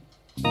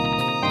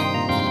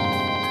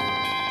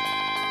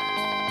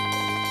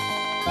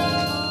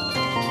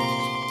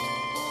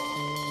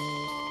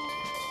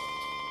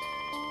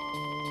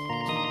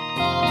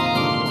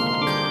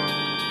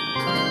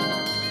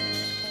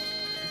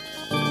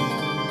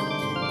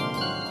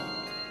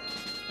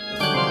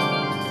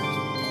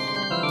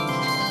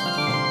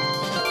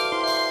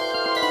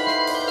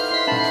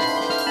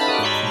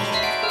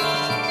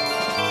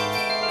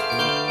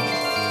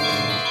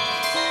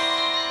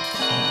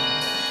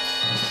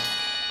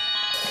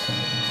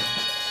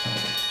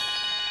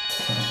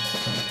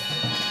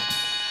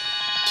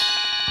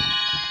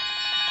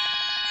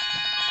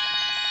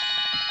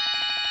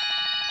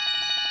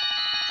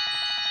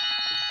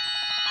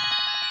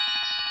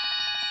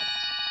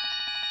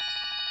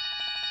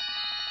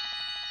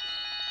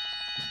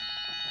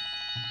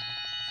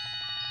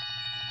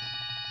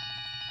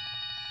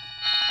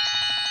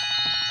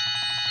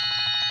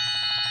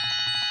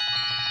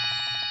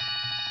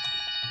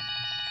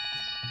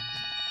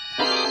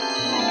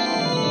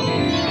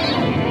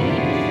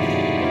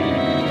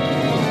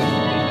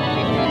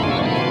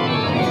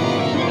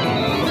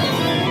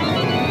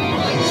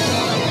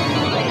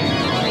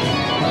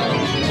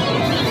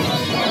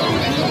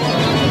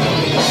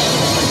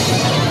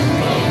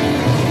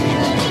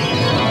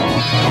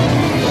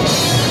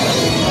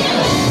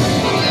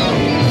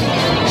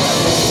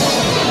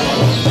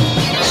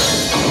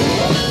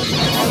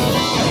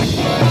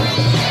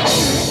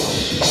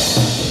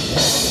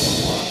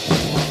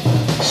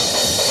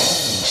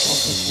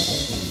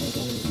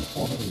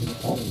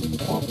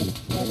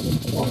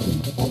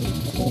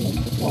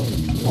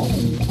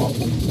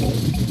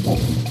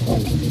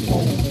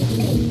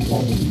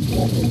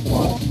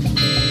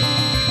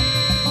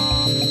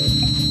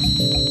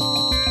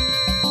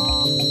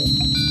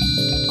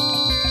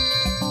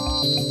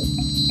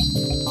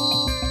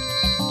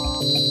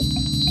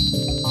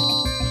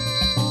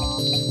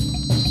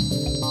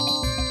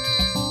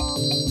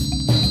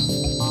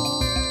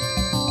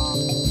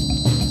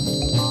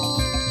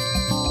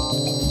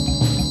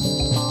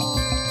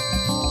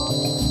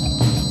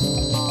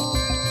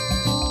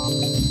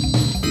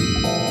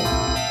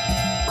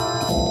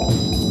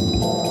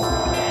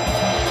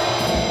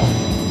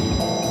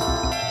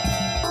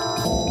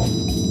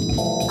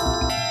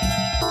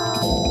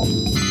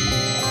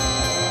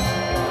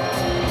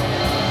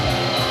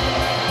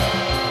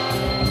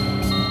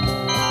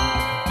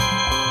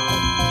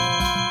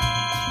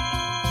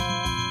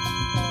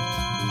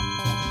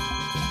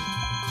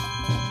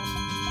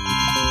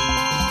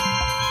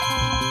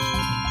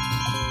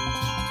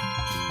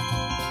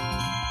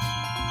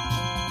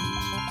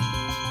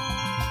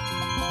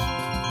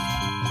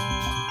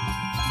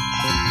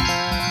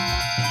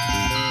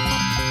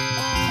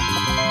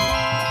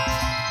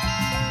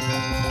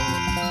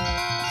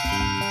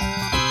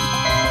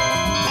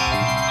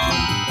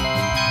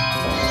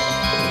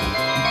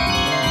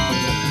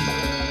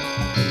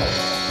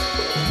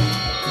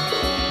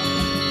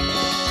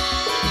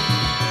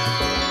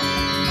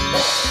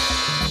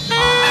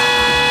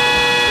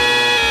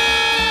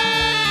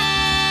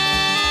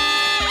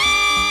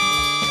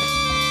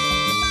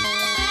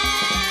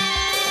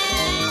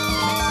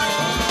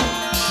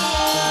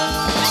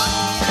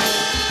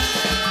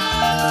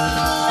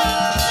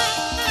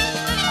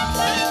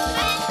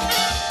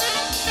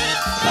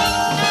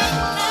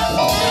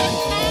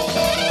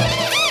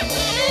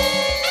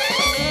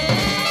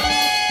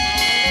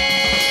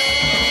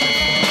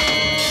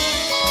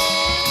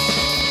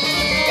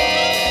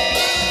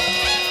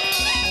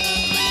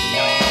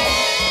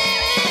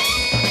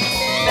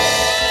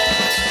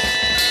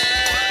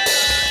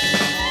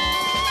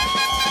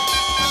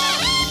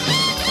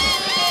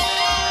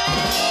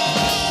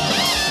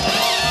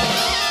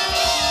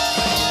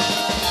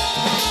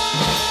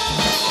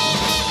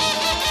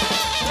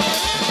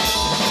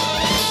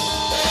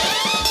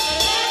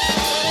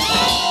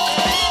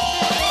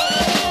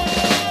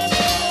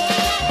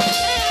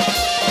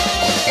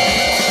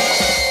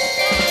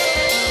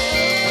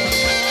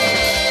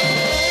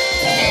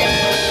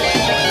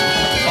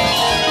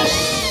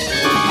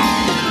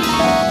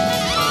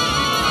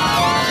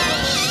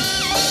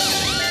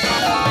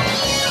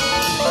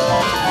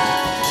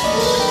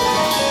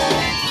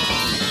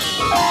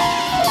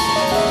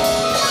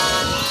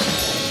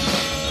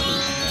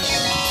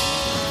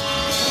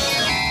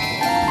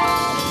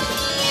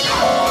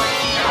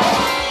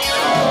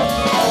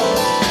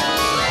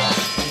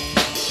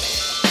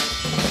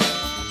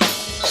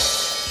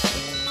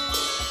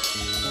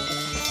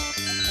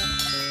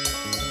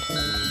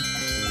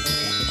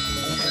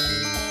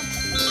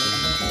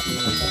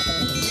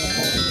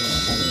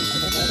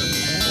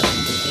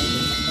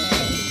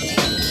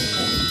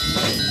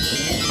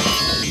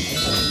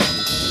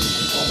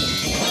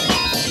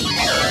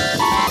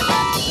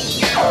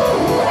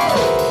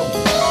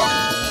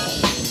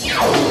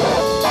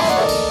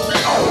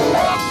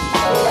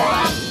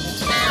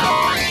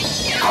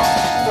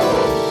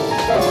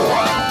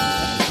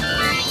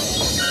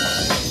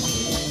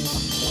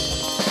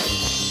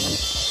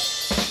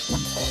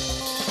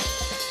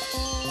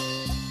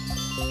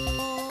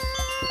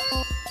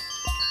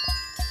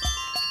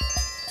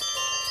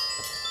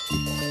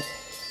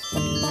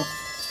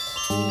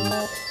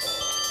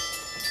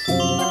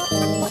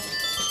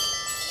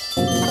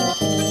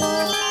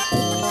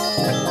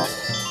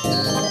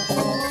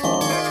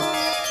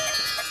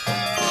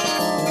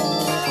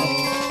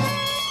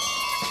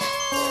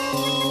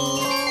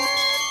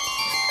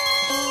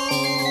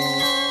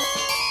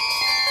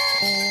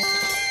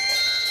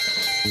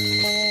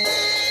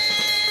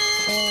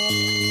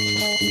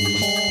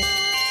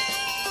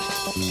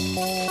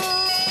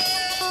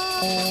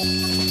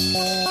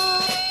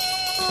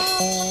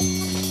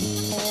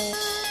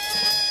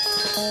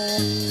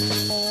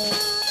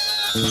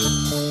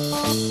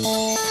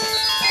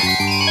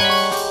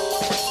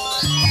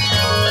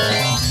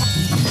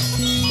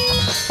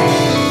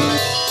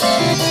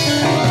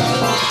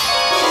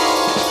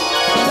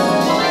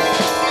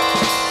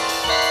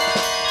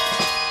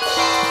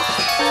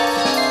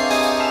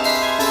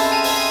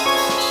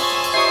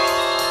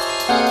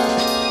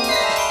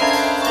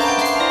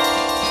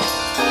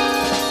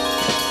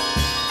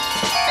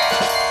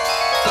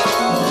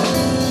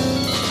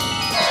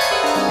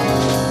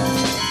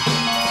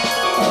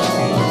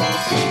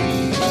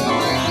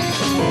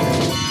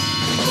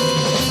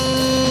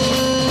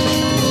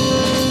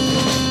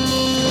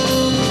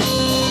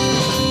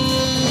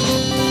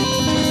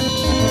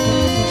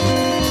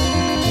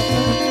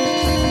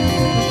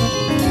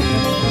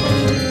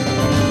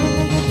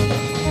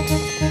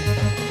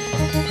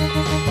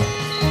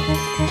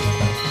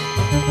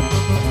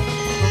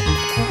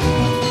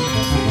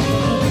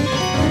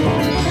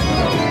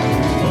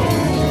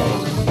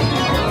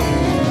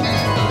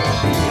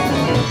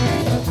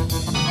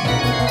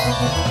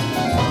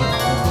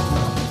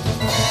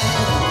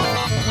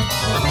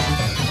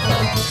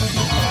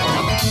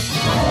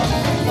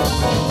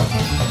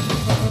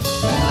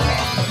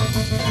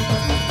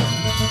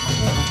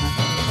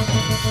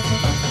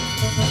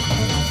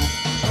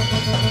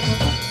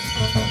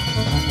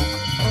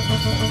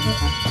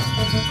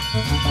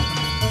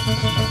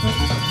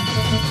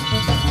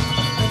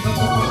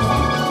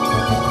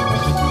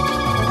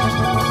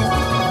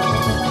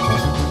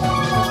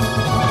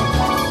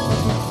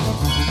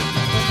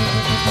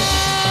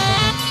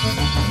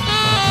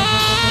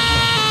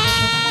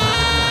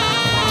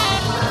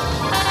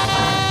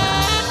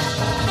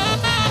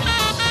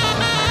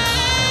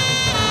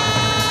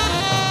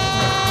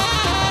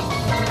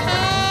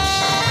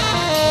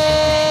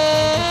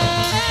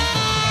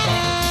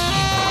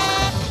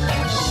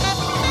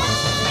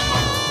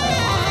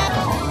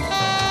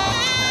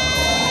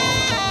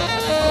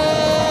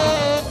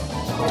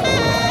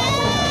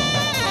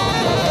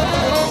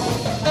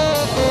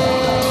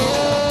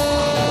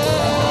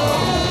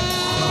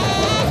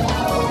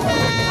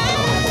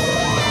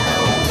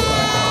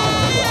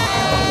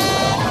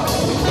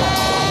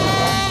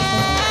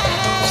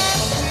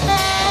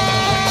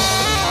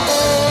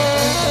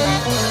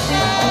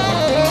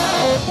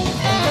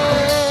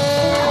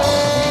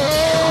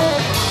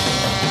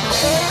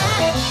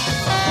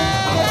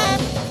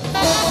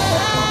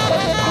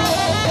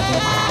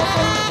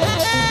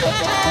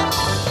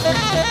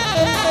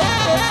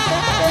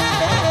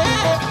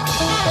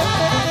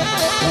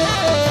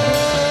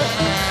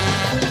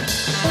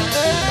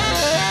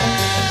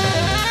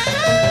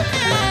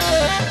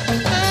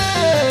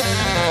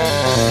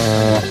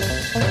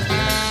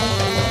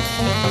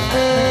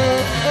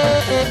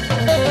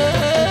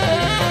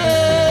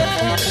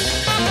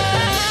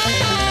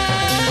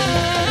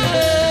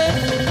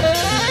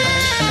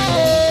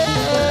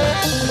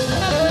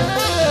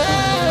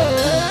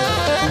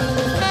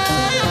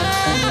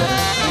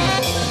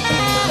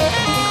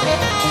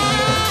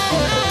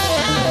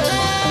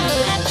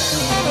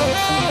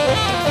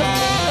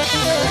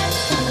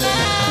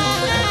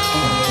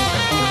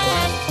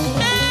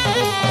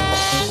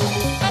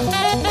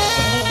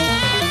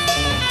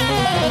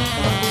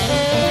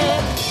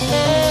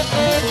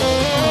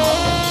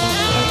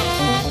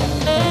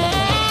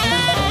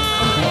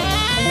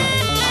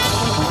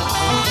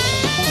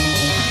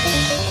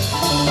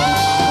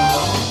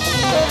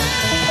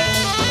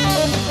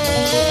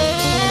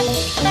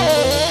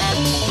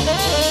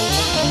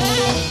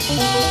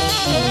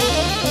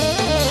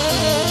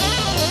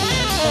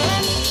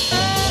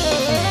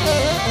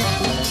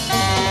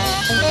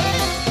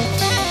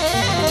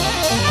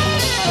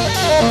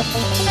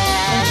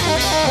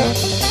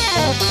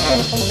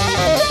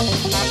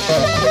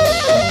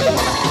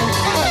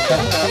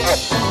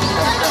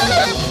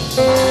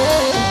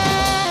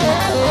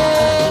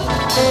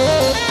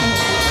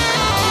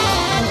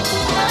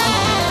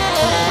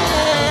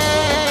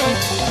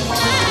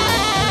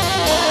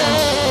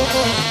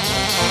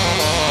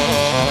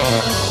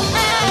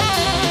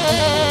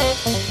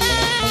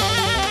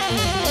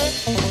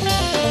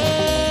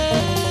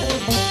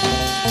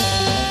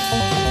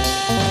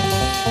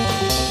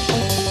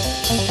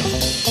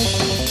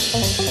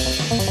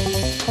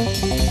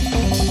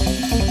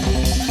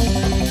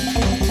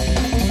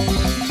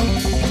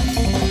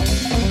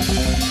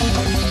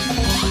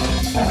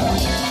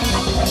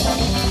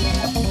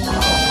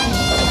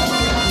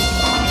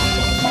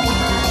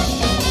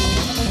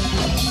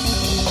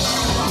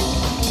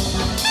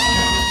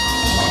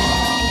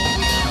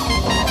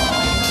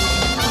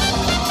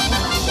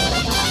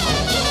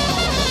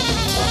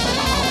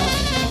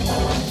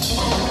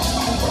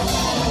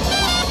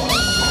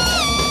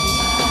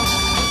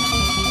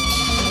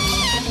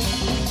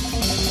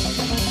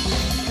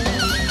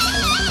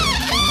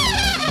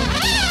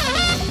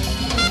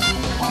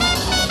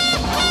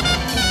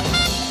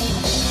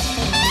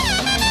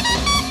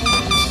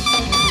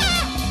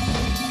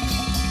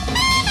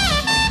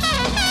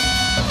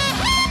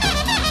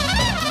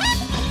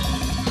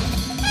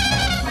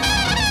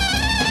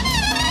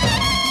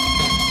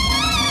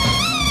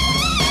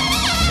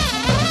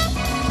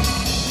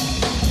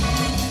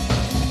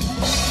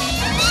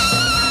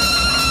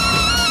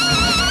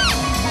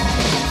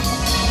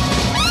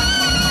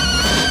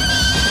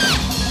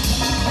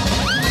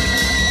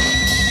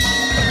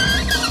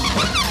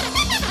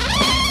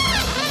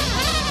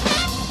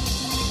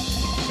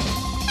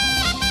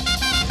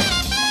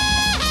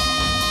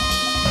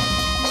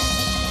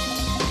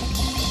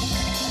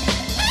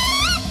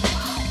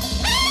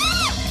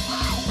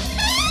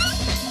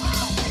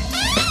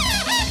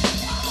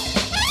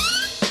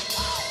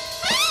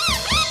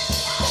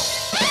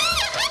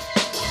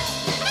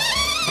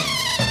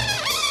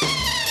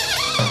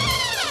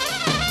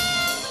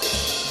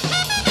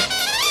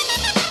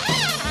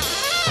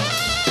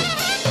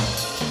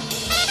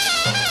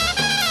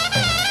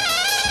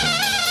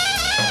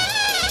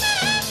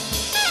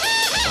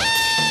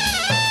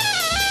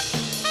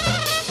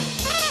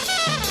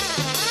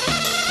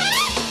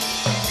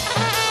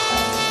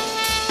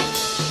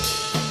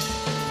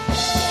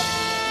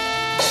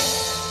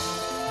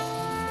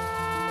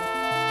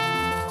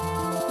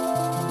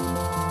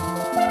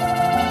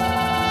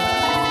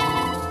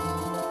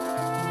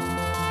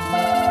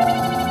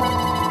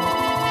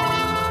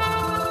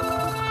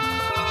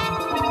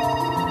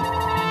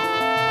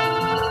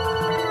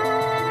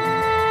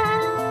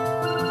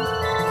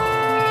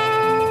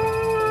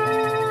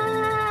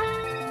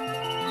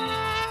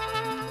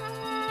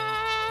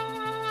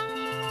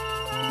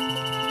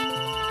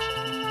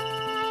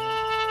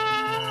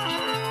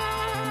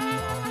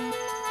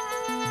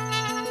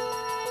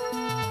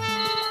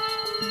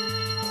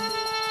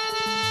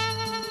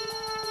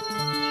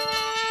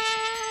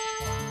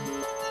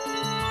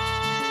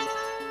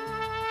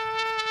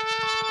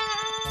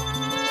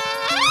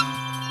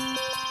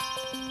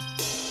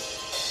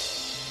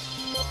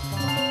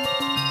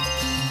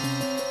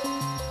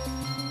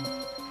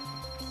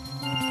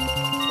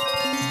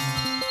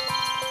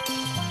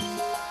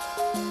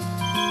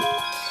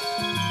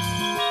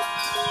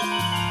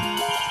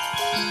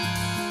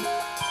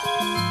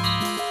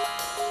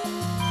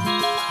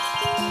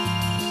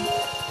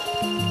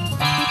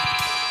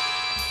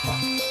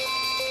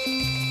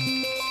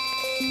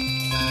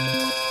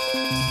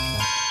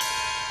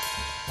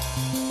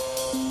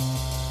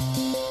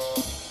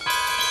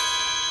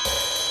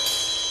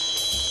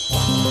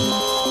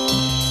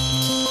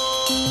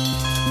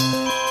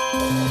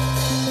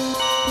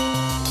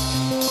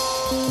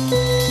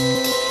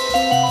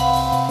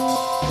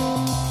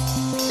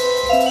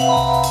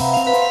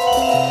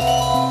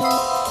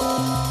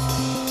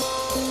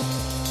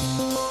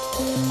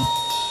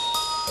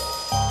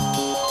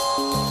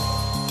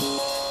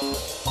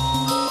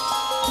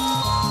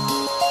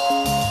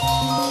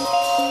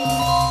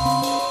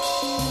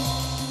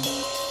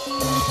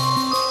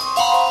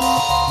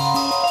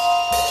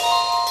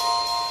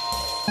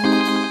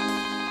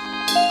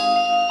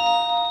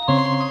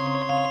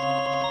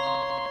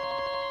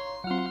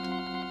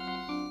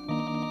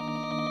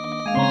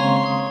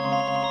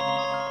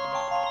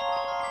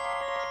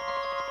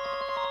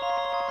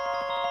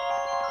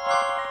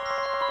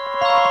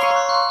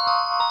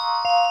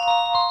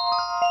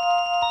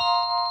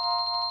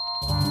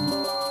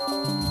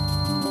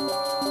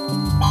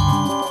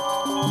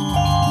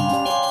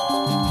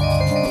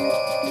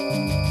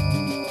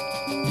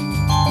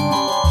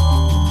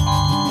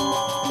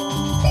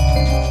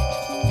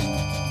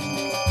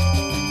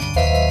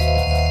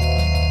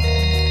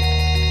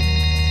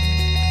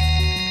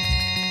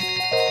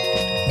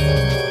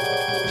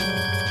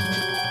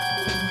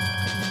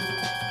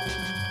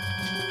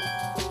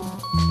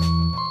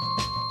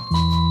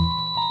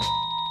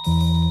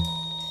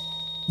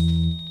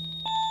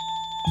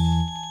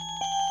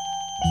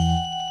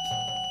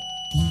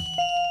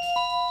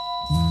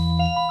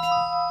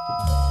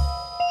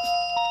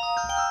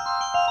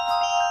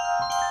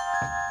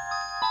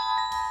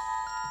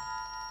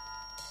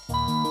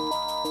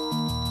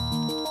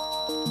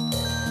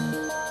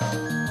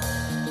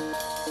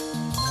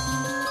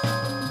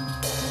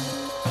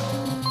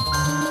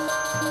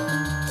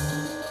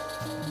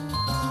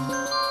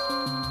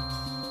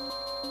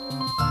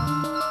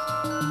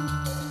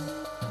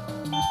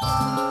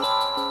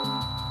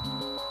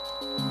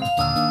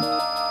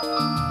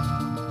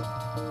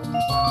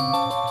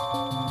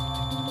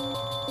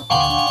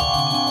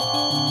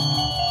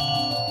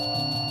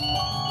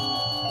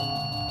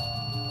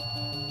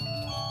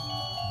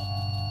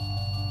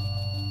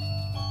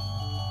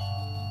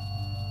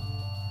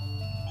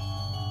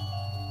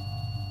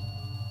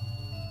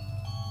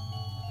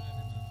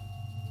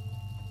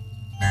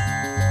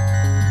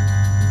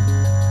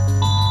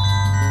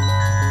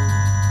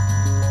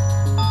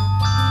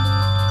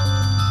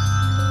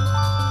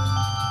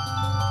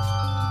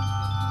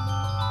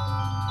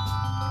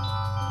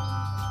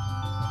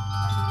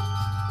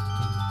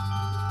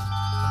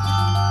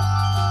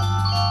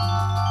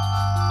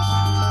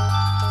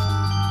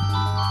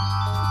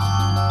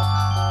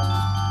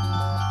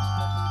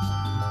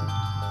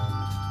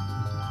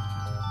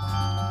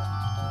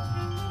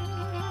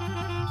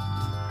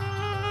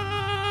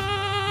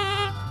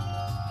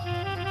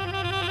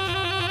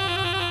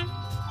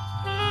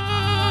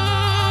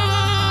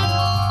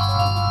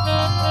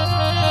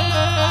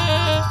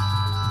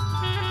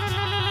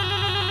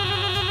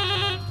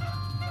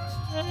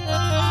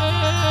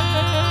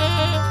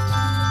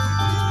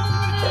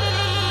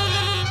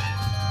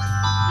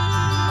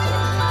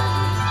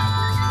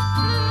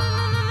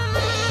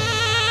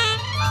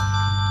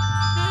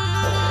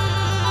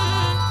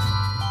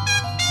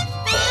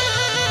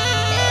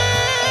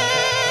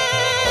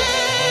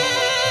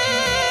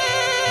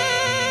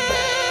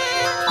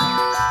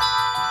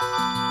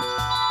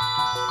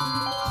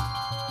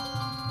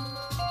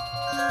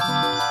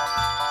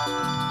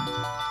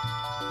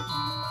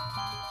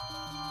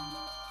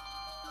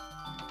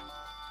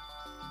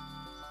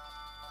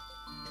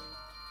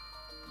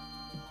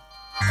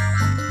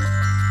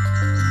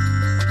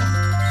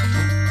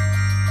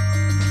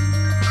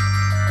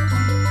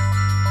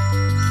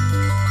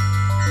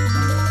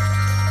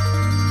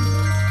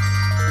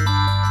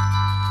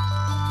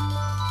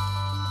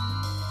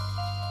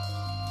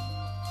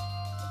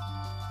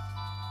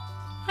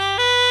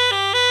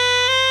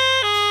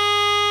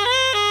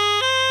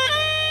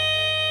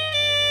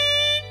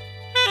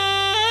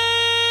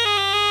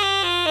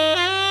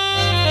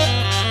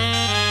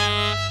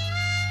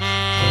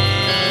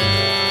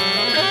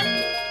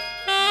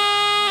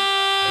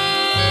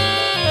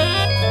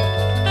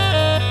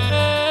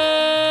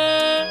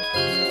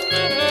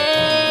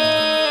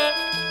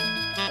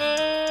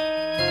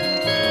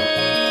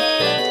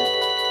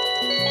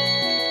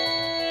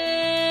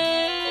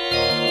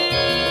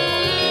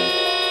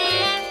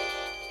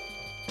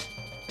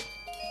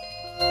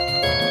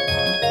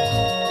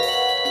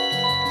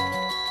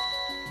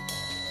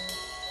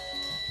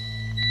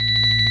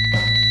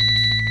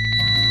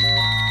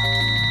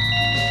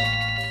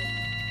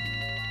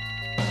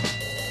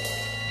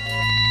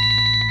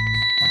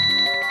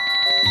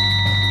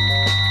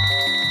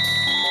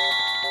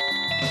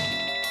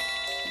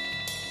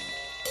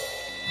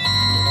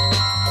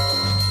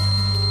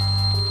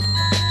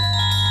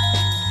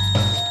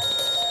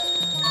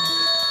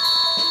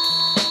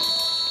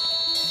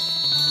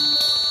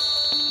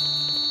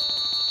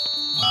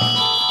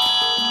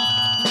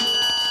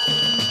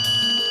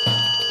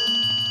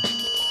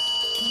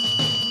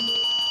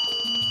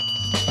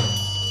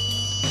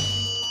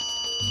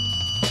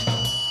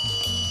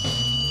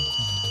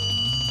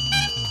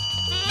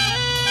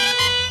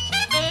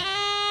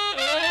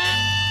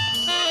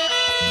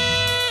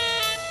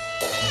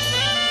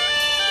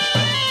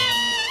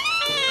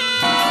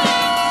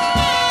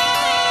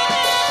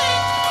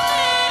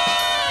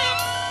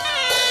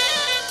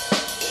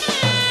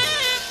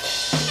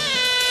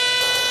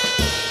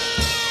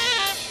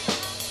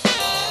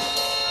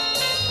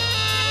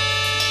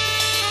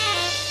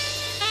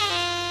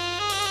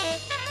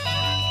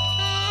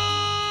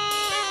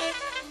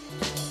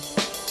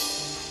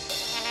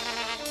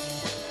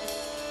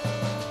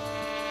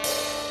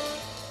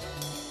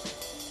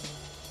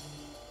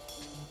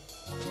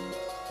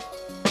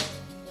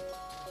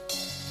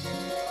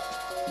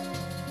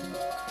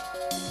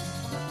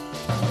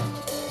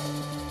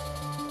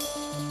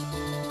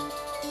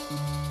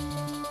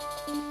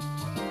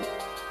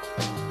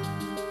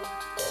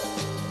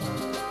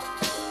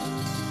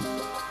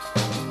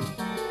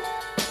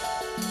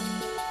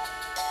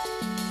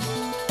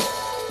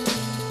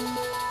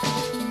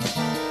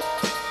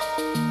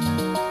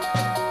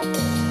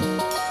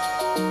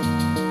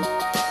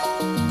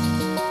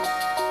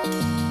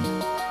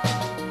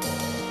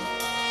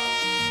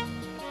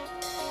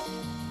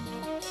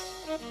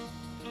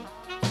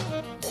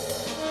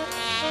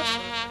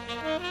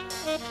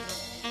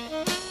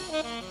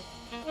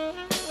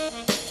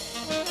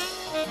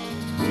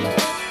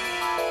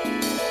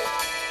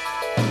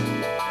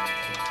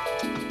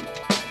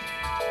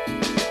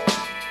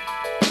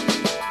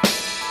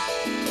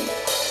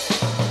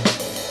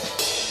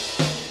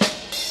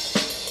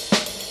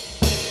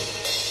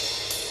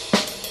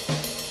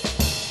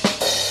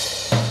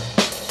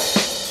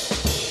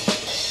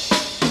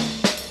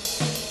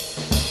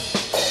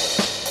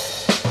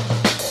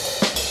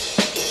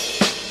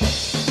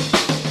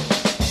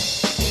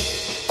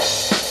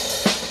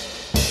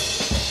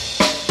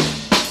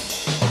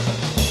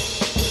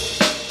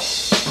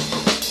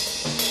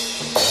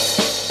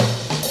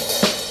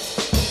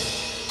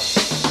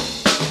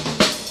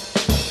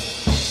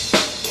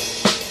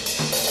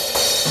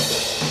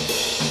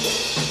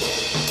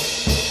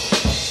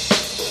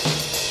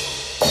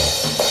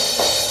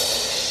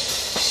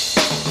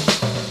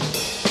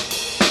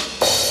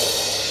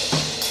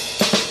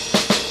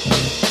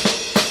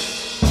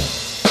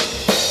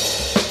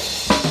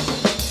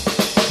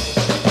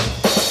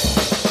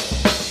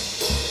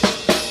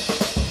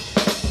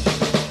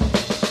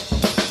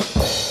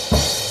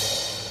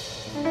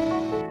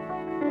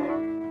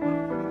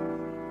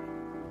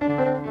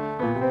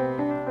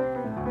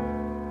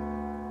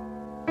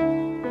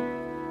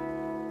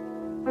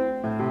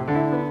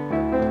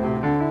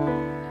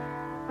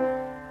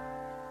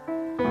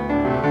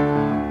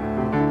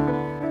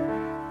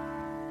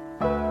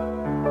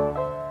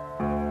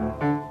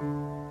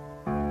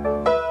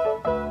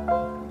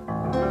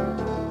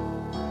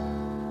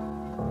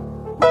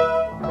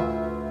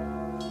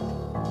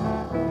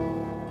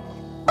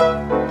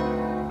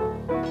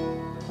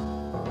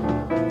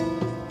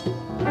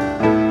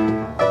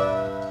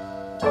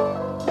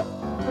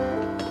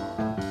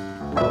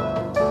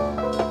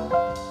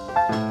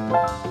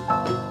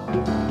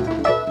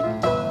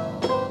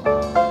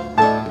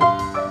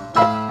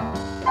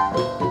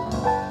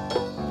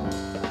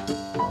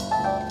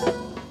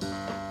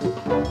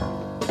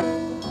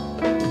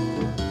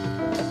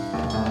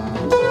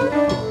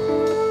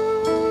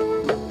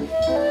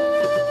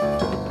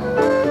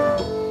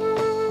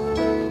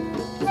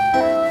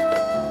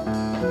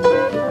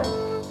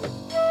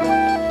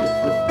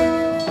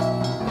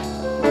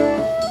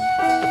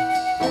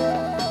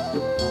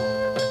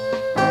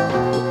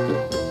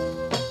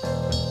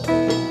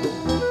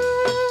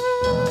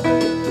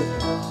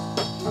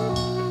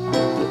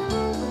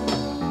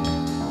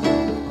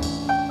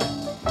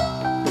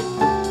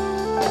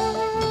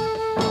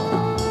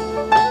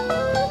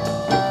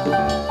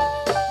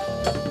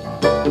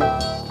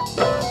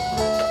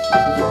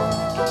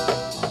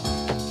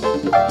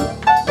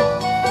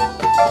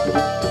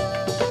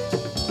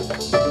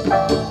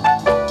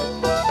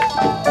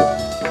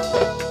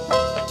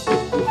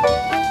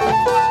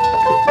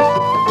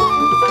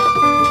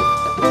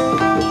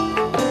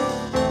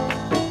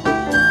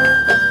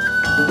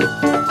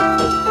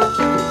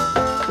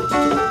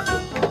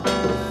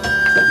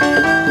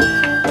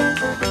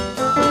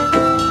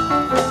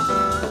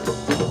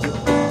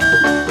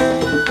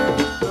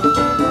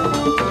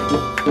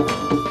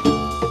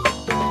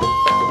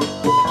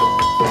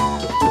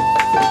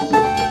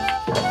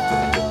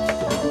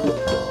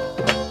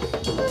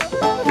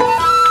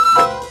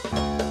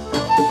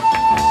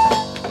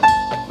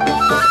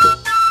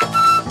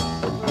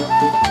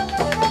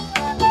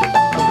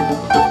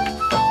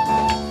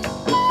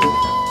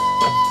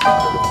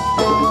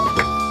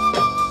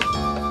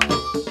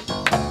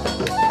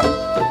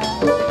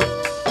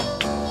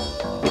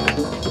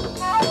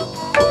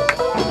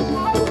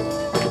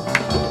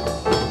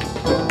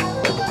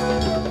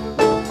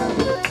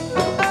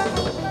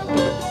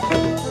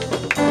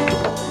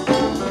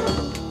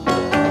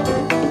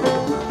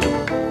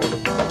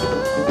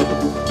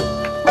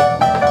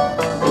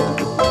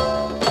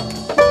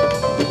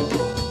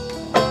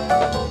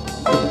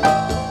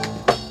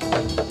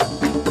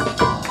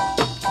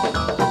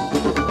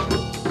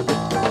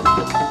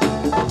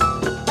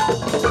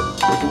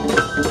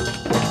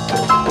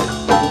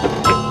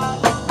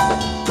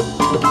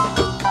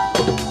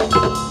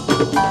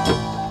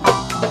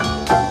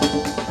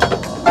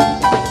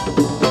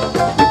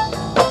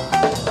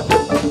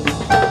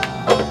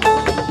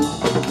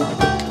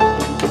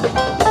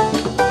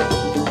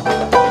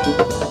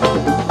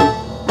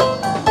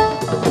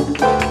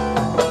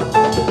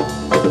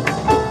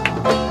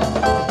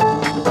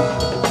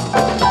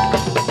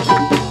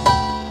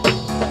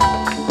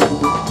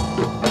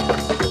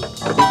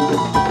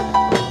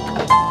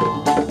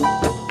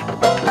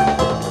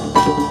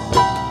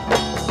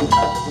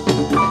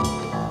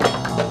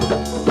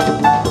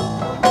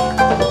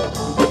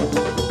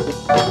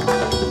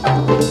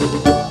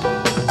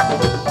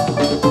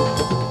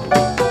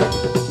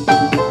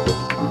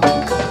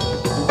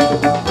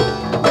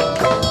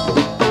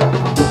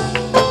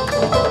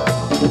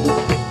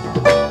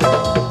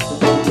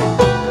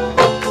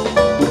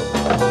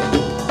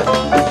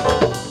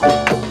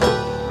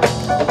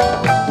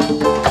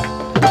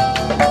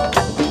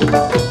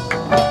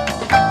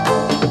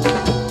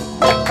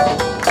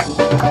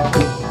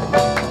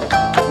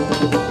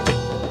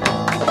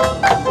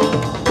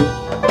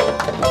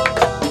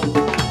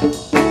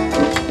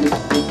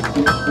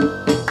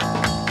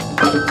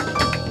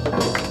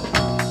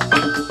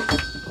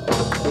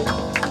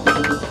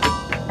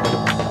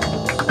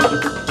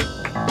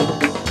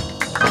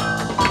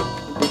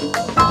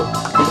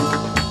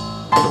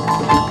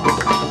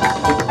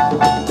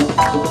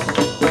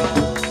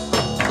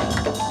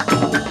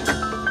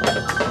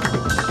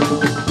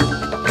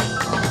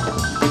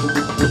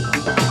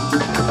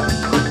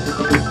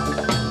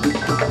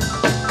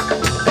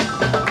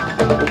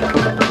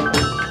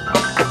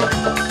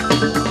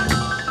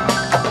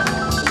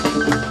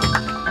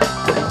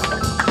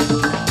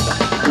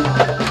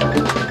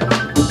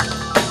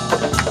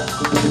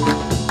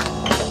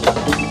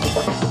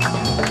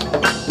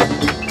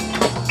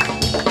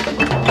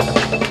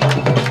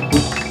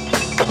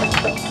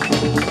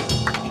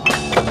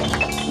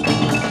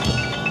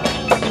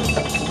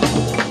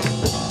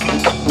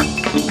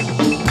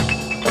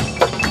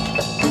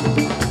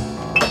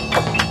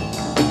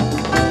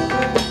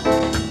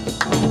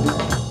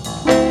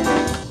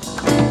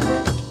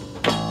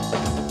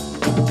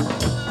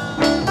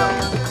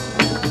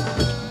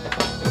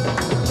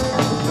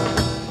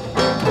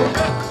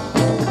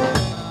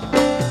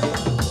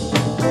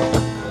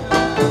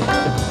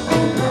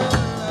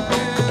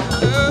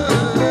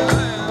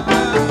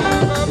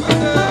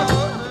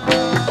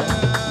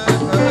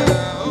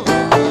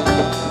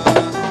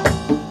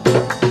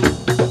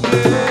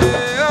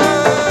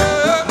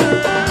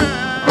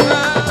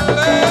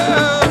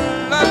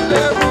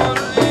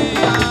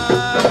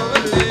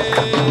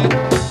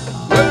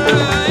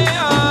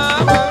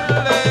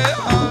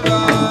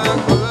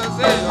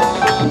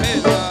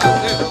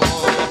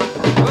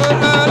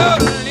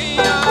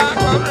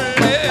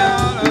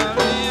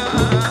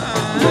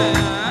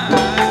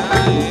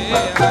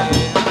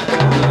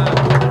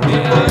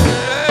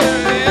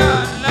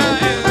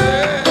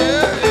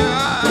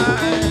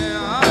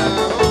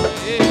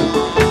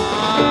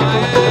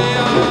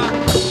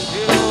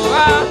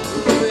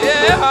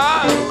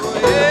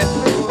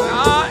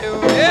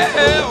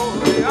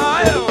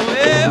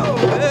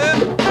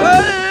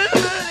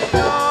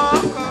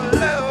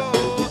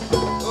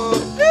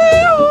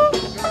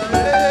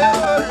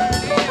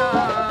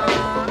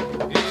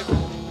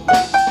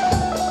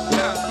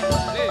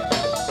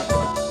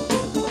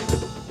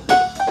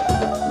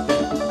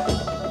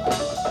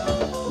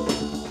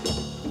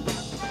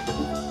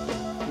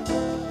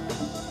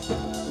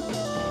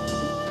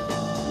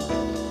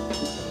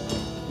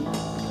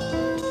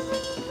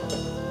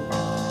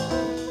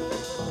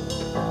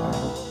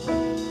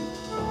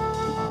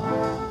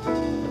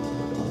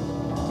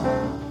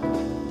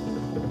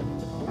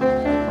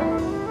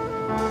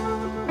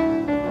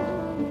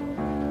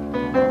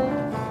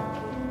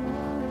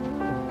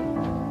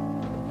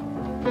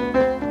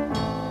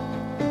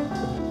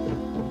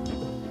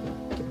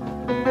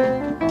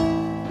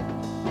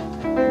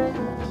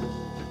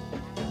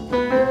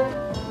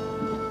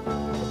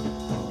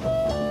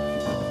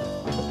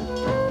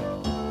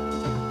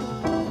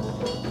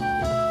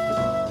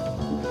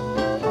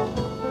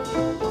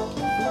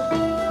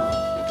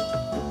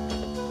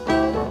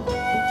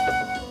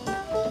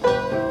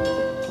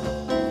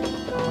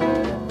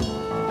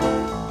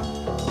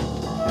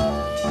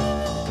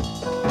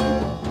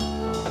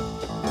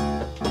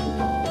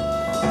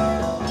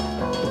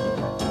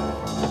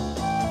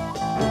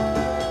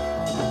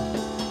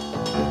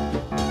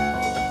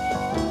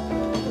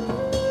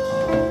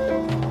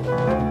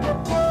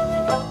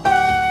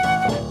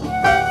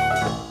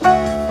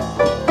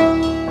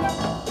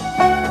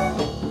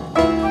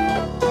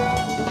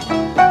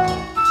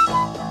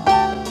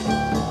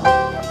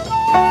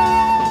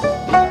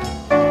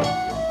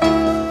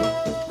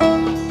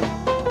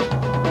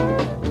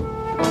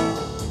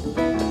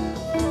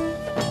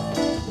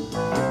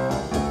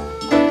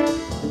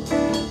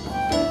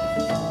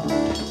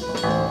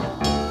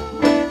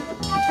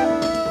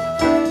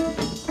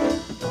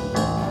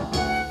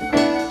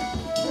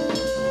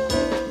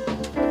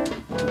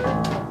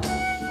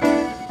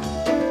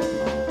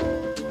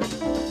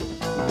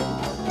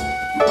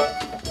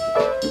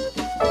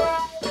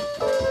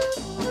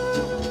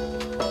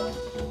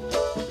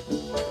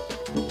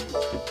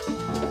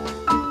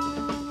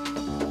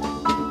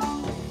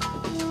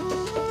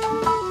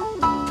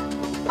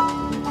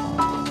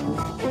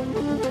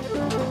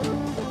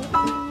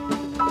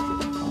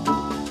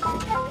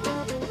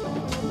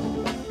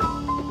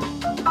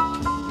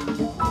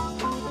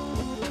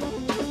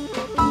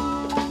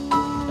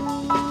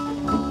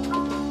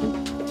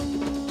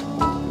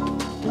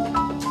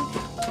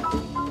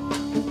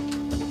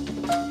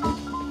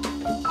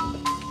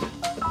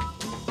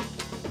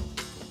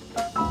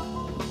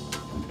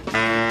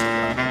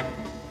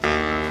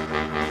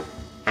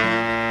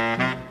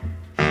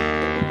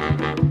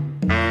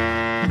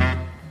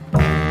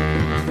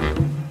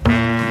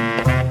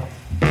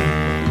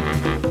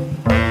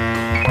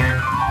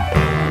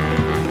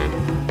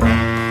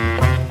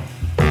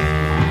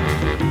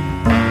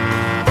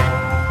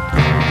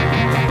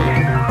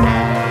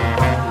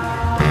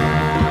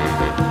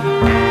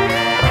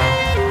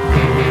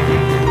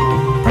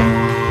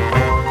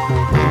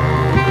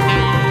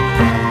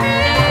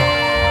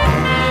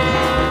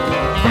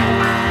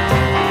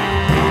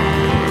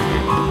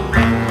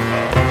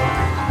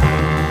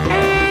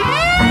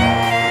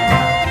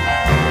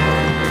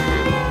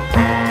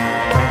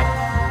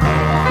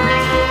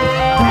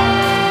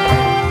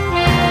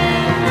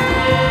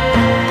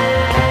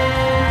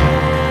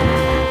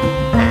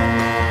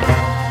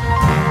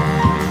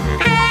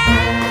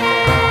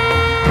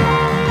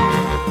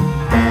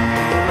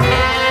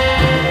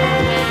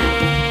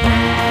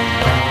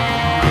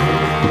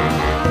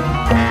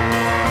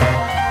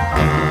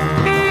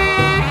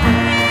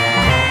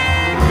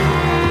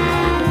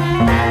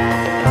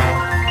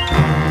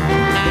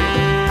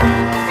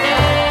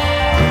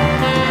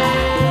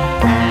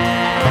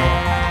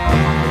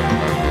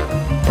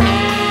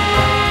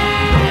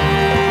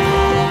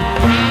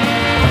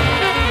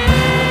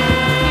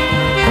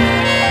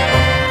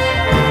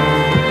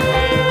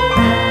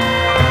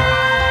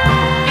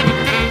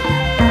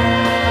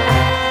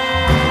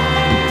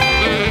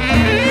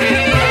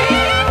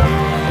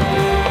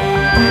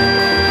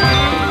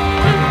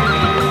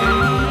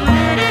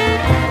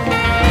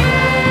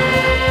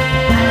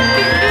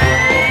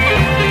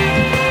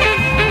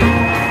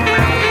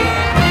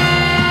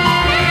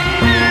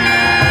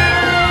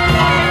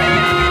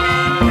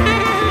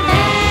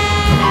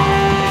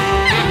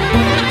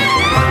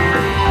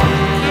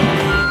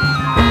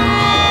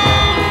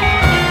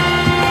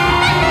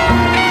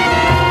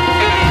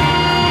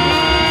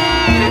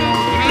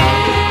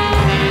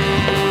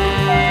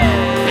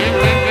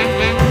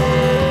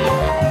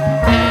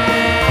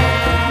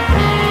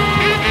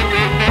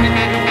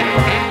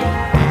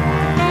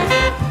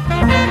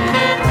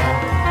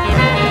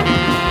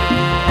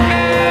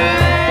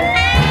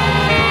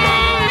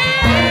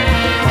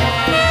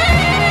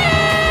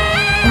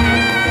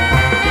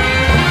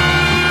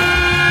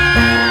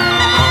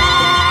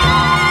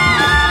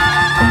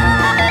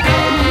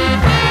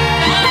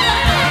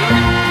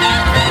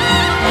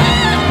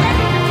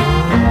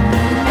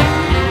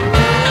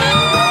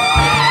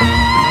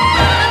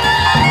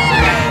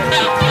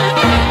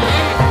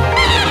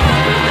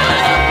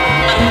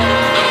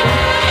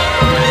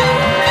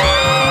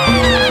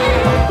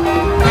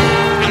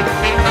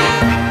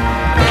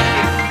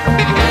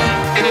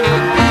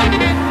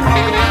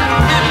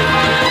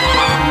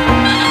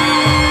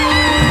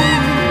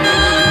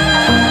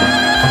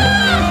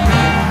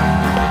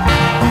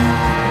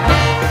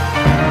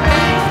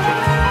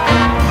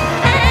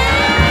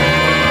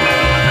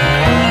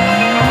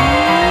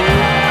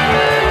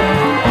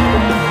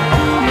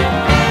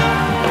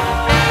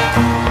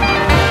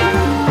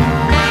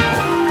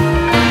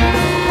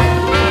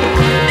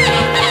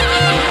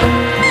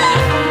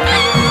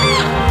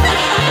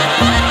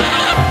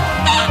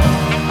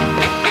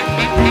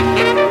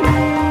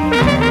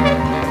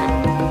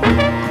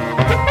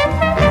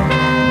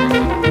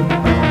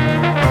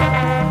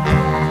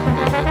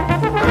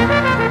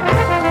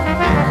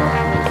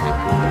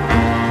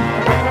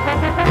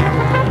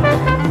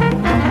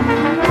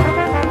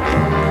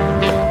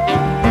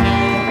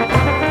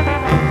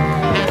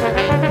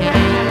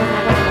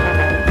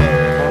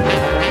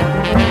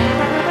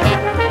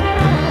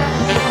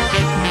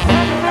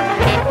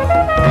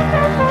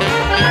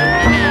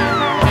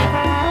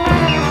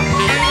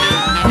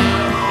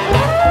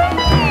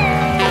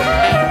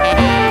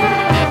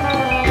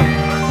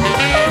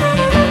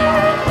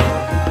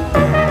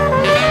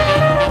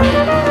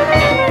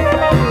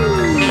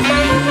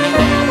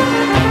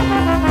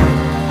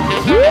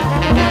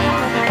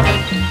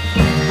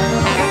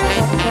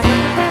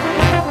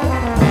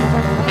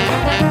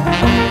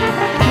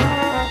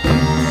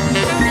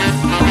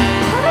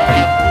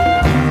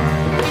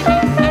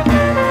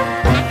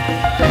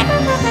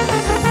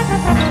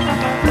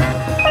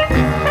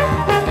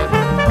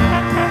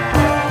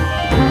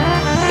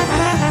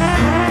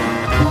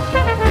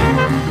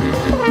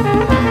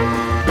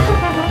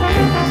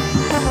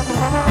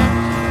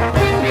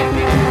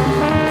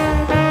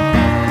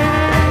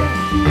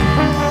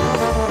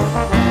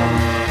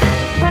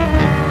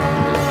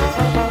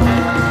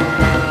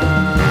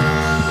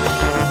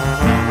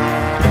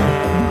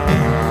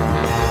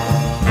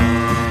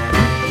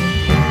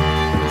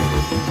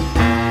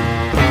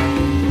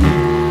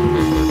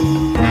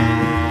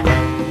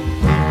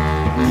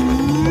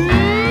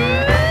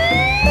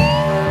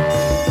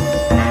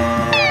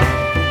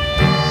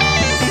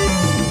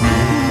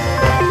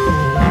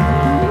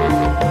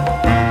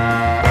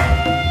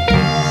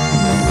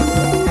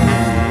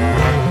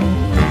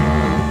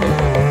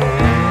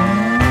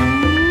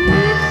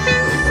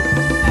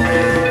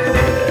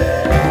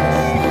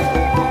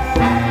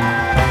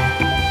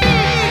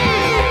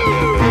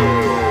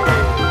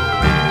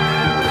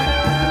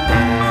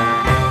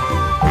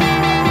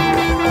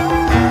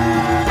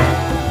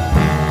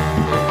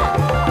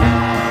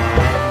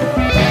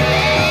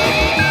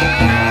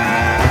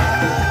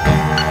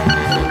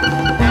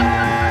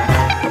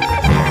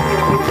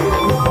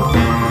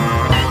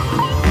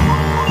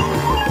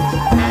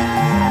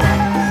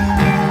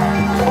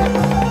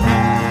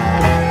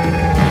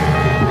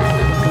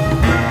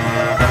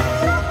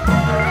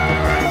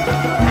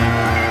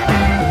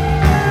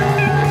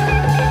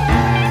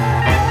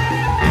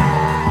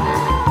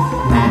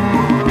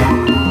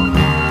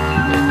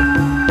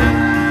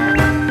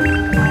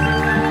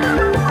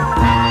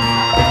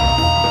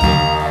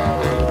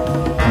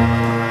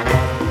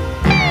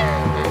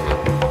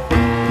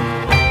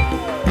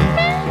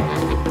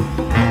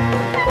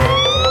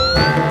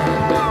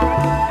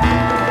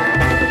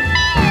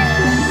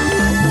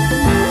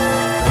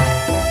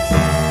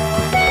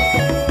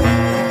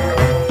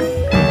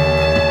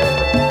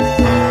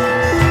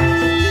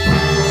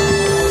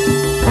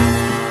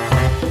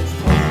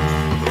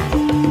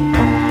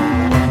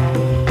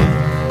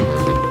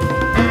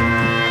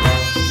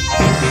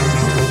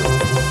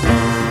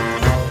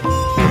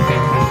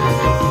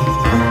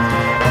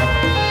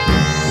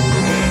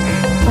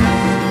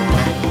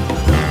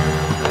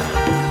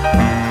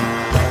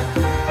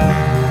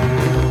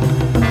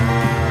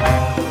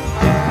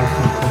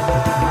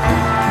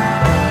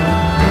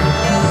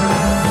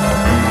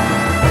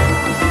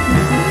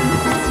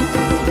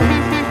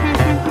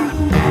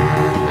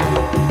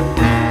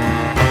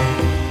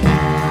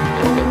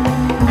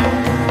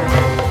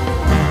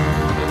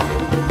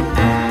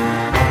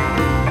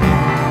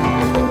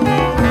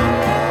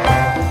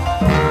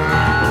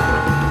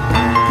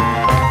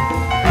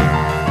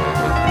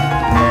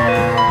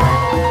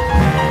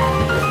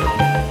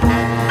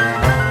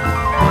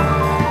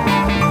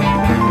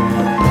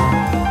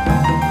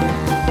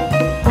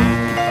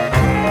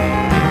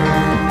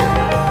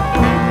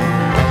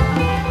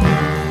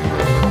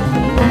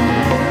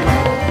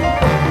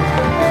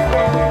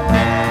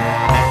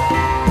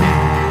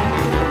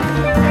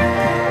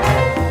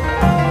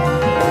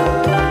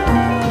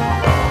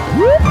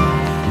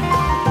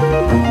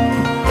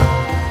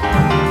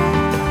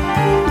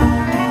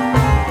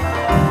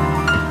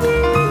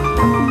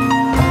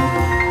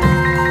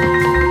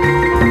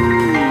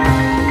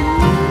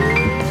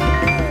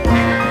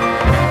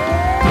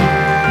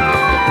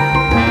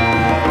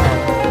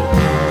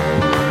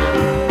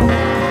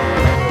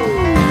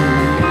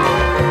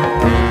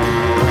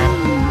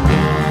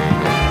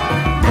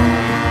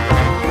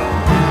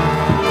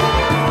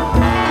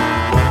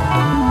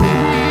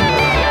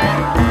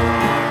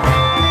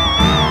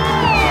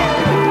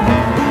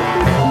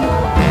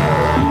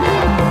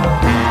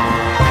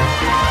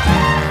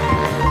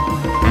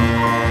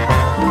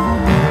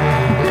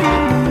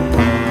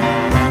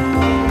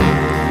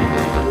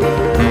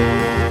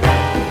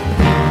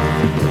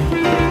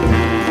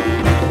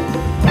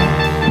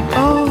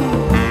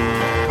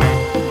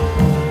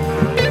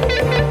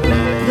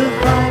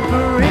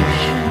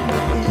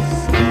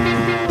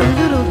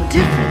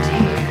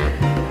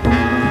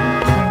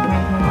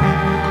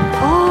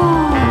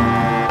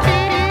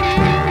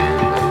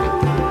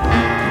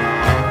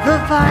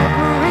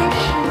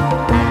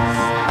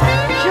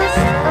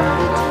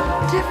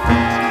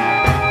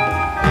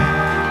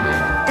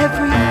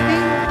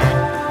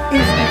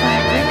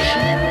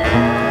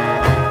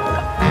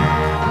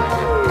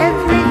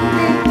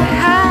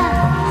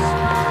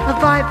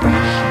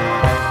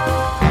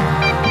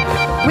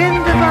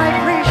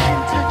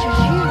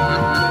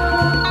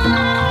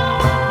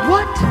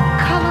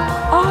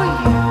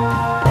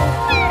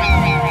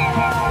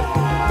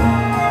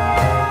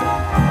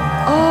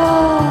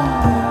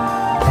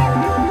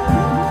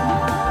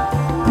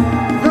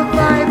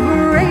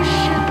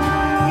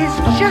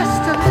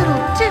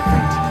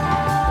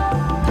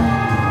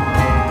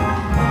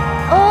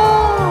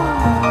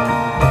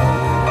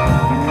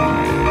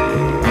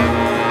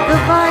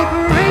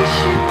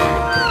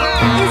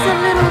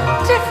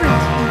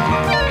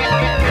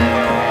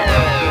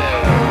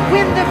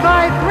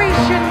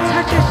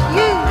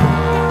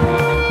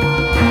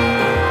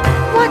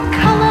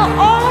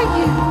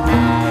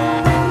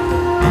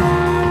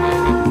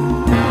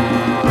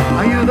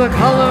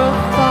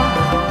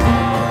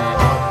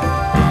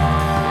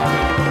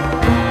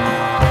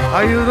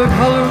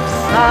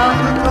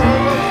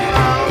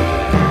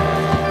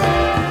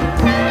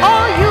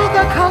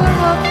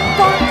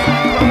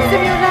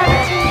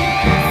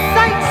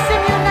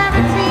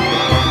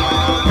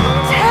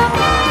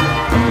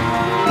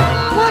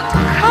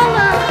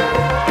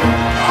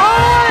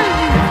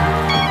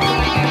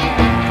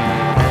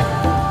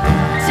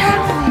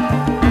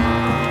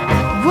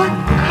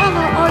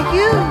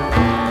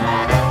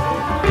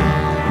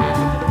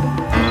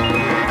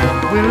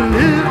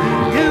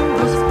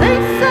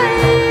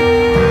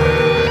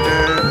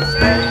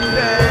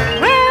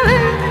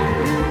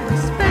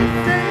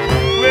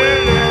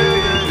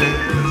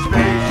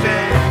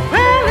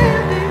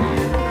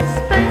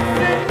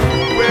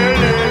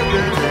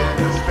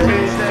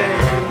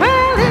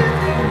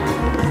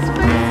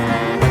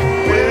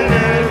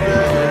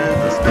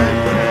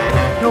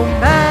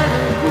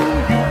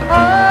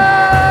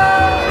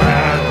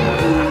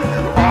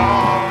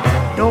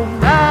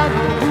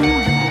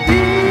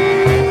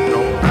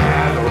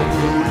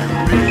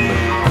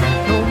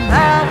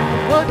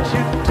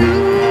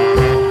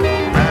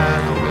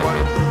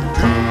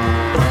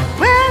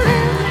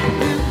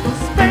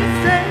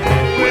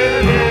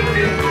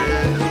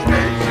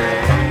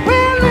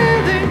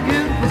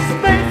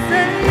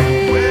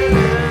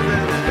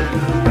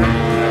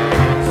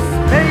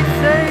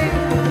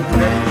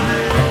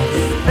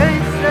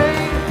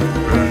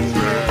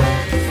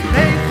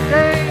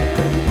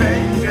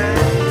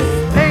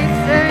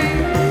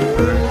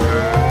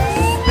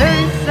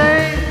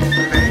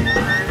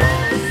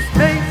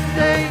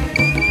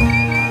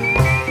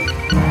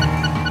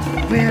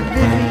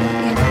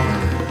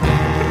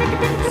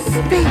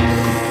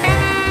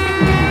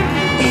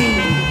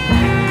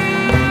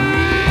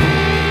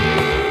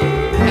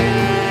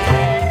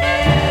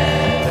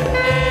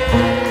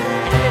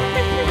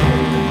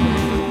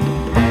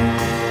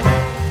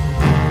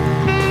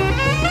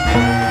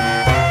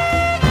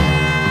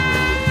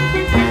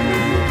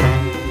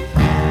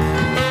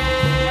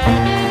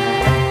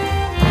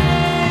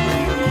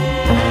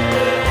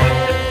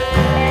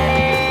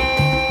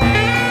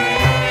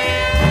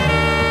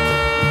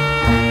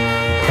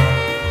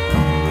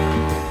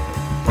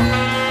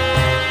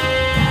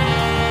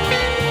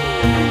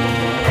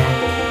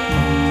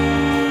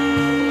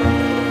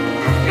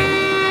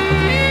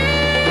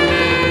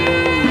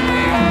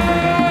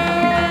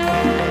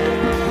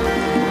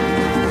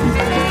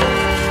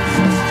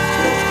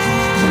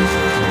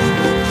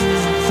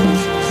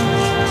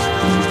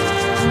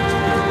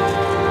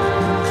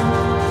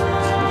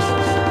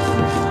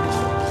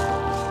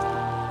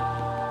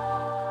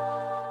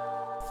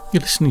 You're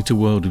listening to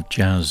World of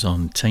Jazz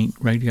on Taint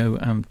Radio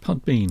and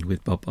Podbean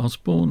with Bob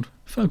Osborne,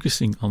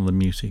 focusing on the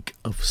music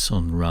of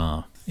Sun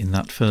Ra. In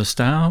that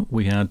first hour,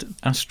 we had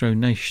Astro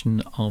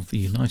Nation of the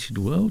United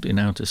World in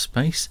Outer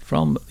Space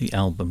from the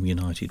album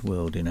United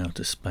World in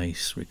Outer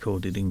Space,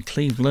 recorded in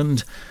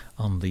Cleveland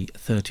on the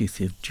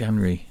 30th of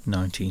January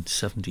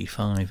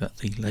 1975 at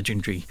the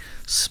legendary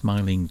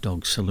Smiling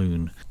Dog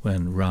Saloon,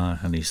 when Ra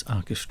and his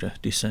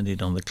Arkestra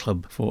descended on the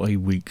club for a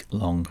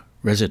week-long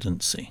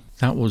residency.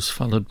 That was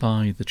followed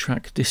by the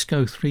track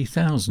Disco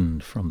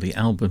 3000 from the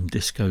album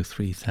Disco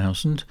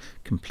 3000,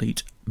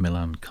 Complete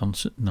Milan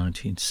Concert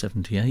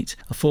 1978,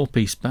 a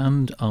four-piece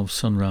band of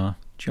Sun Ra,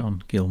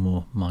 John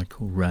Gilmore,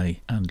 Michael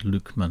Ray and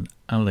Lukman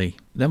Ali.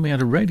 Then we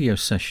had a radio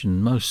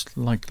session most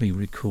likely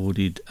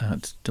recorded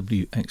at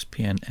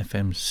WXPN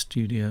FM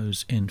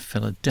studios in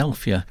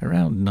Philadelphia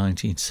around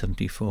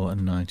 1974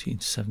 and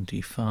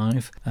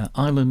 1975.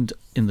 Island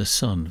in the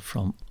Sun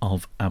from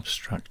Of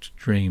Abstract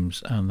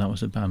Dreams, and that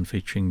was a band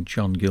featuring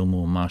John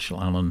Gilmore,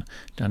 Marshall Allen,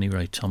 Danny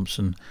Ray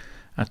Thompson,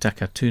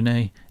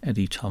 Atakatune,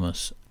 Eddie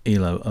Thomas,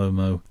 Elo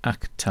Omo,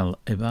 Aktel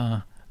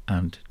Ebar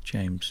and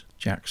James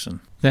Jackson.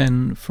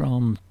 Then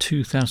from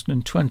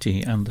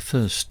 2020 and the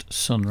first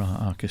Sun Ra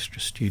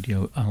Arkestra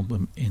studio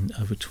album in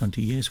over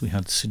 20 years, we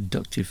had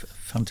Seductive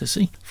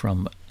Fantasy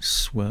from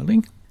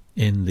Swirling.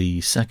 In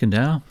the second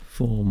hour,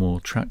 4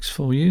 more tracks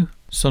for you.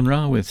 Sun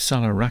Ra with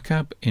Salah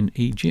Rakab in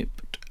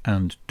Egypt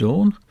and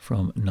Dawn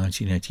from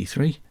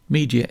 1983.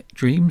 Media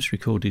Dreams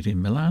recorded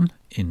in Milan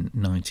in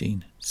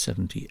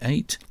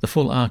 1978. The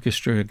full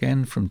Arkestra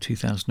again from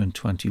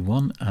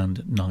 2021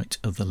 and Night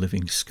of the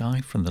Living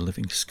Sky from the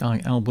Living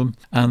Sky album.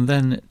 And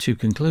then to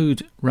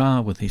conclude,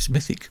 Ra with his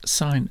Mythic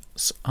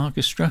Science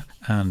Arkestra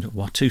and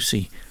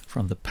Watusi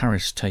from the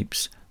Paris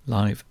tapes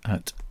live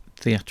at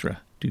Théâtre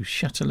du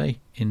Châtelet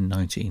in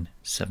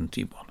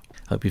 1971.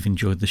 Hope you've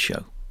enjoyed the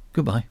show.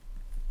 Goodbye.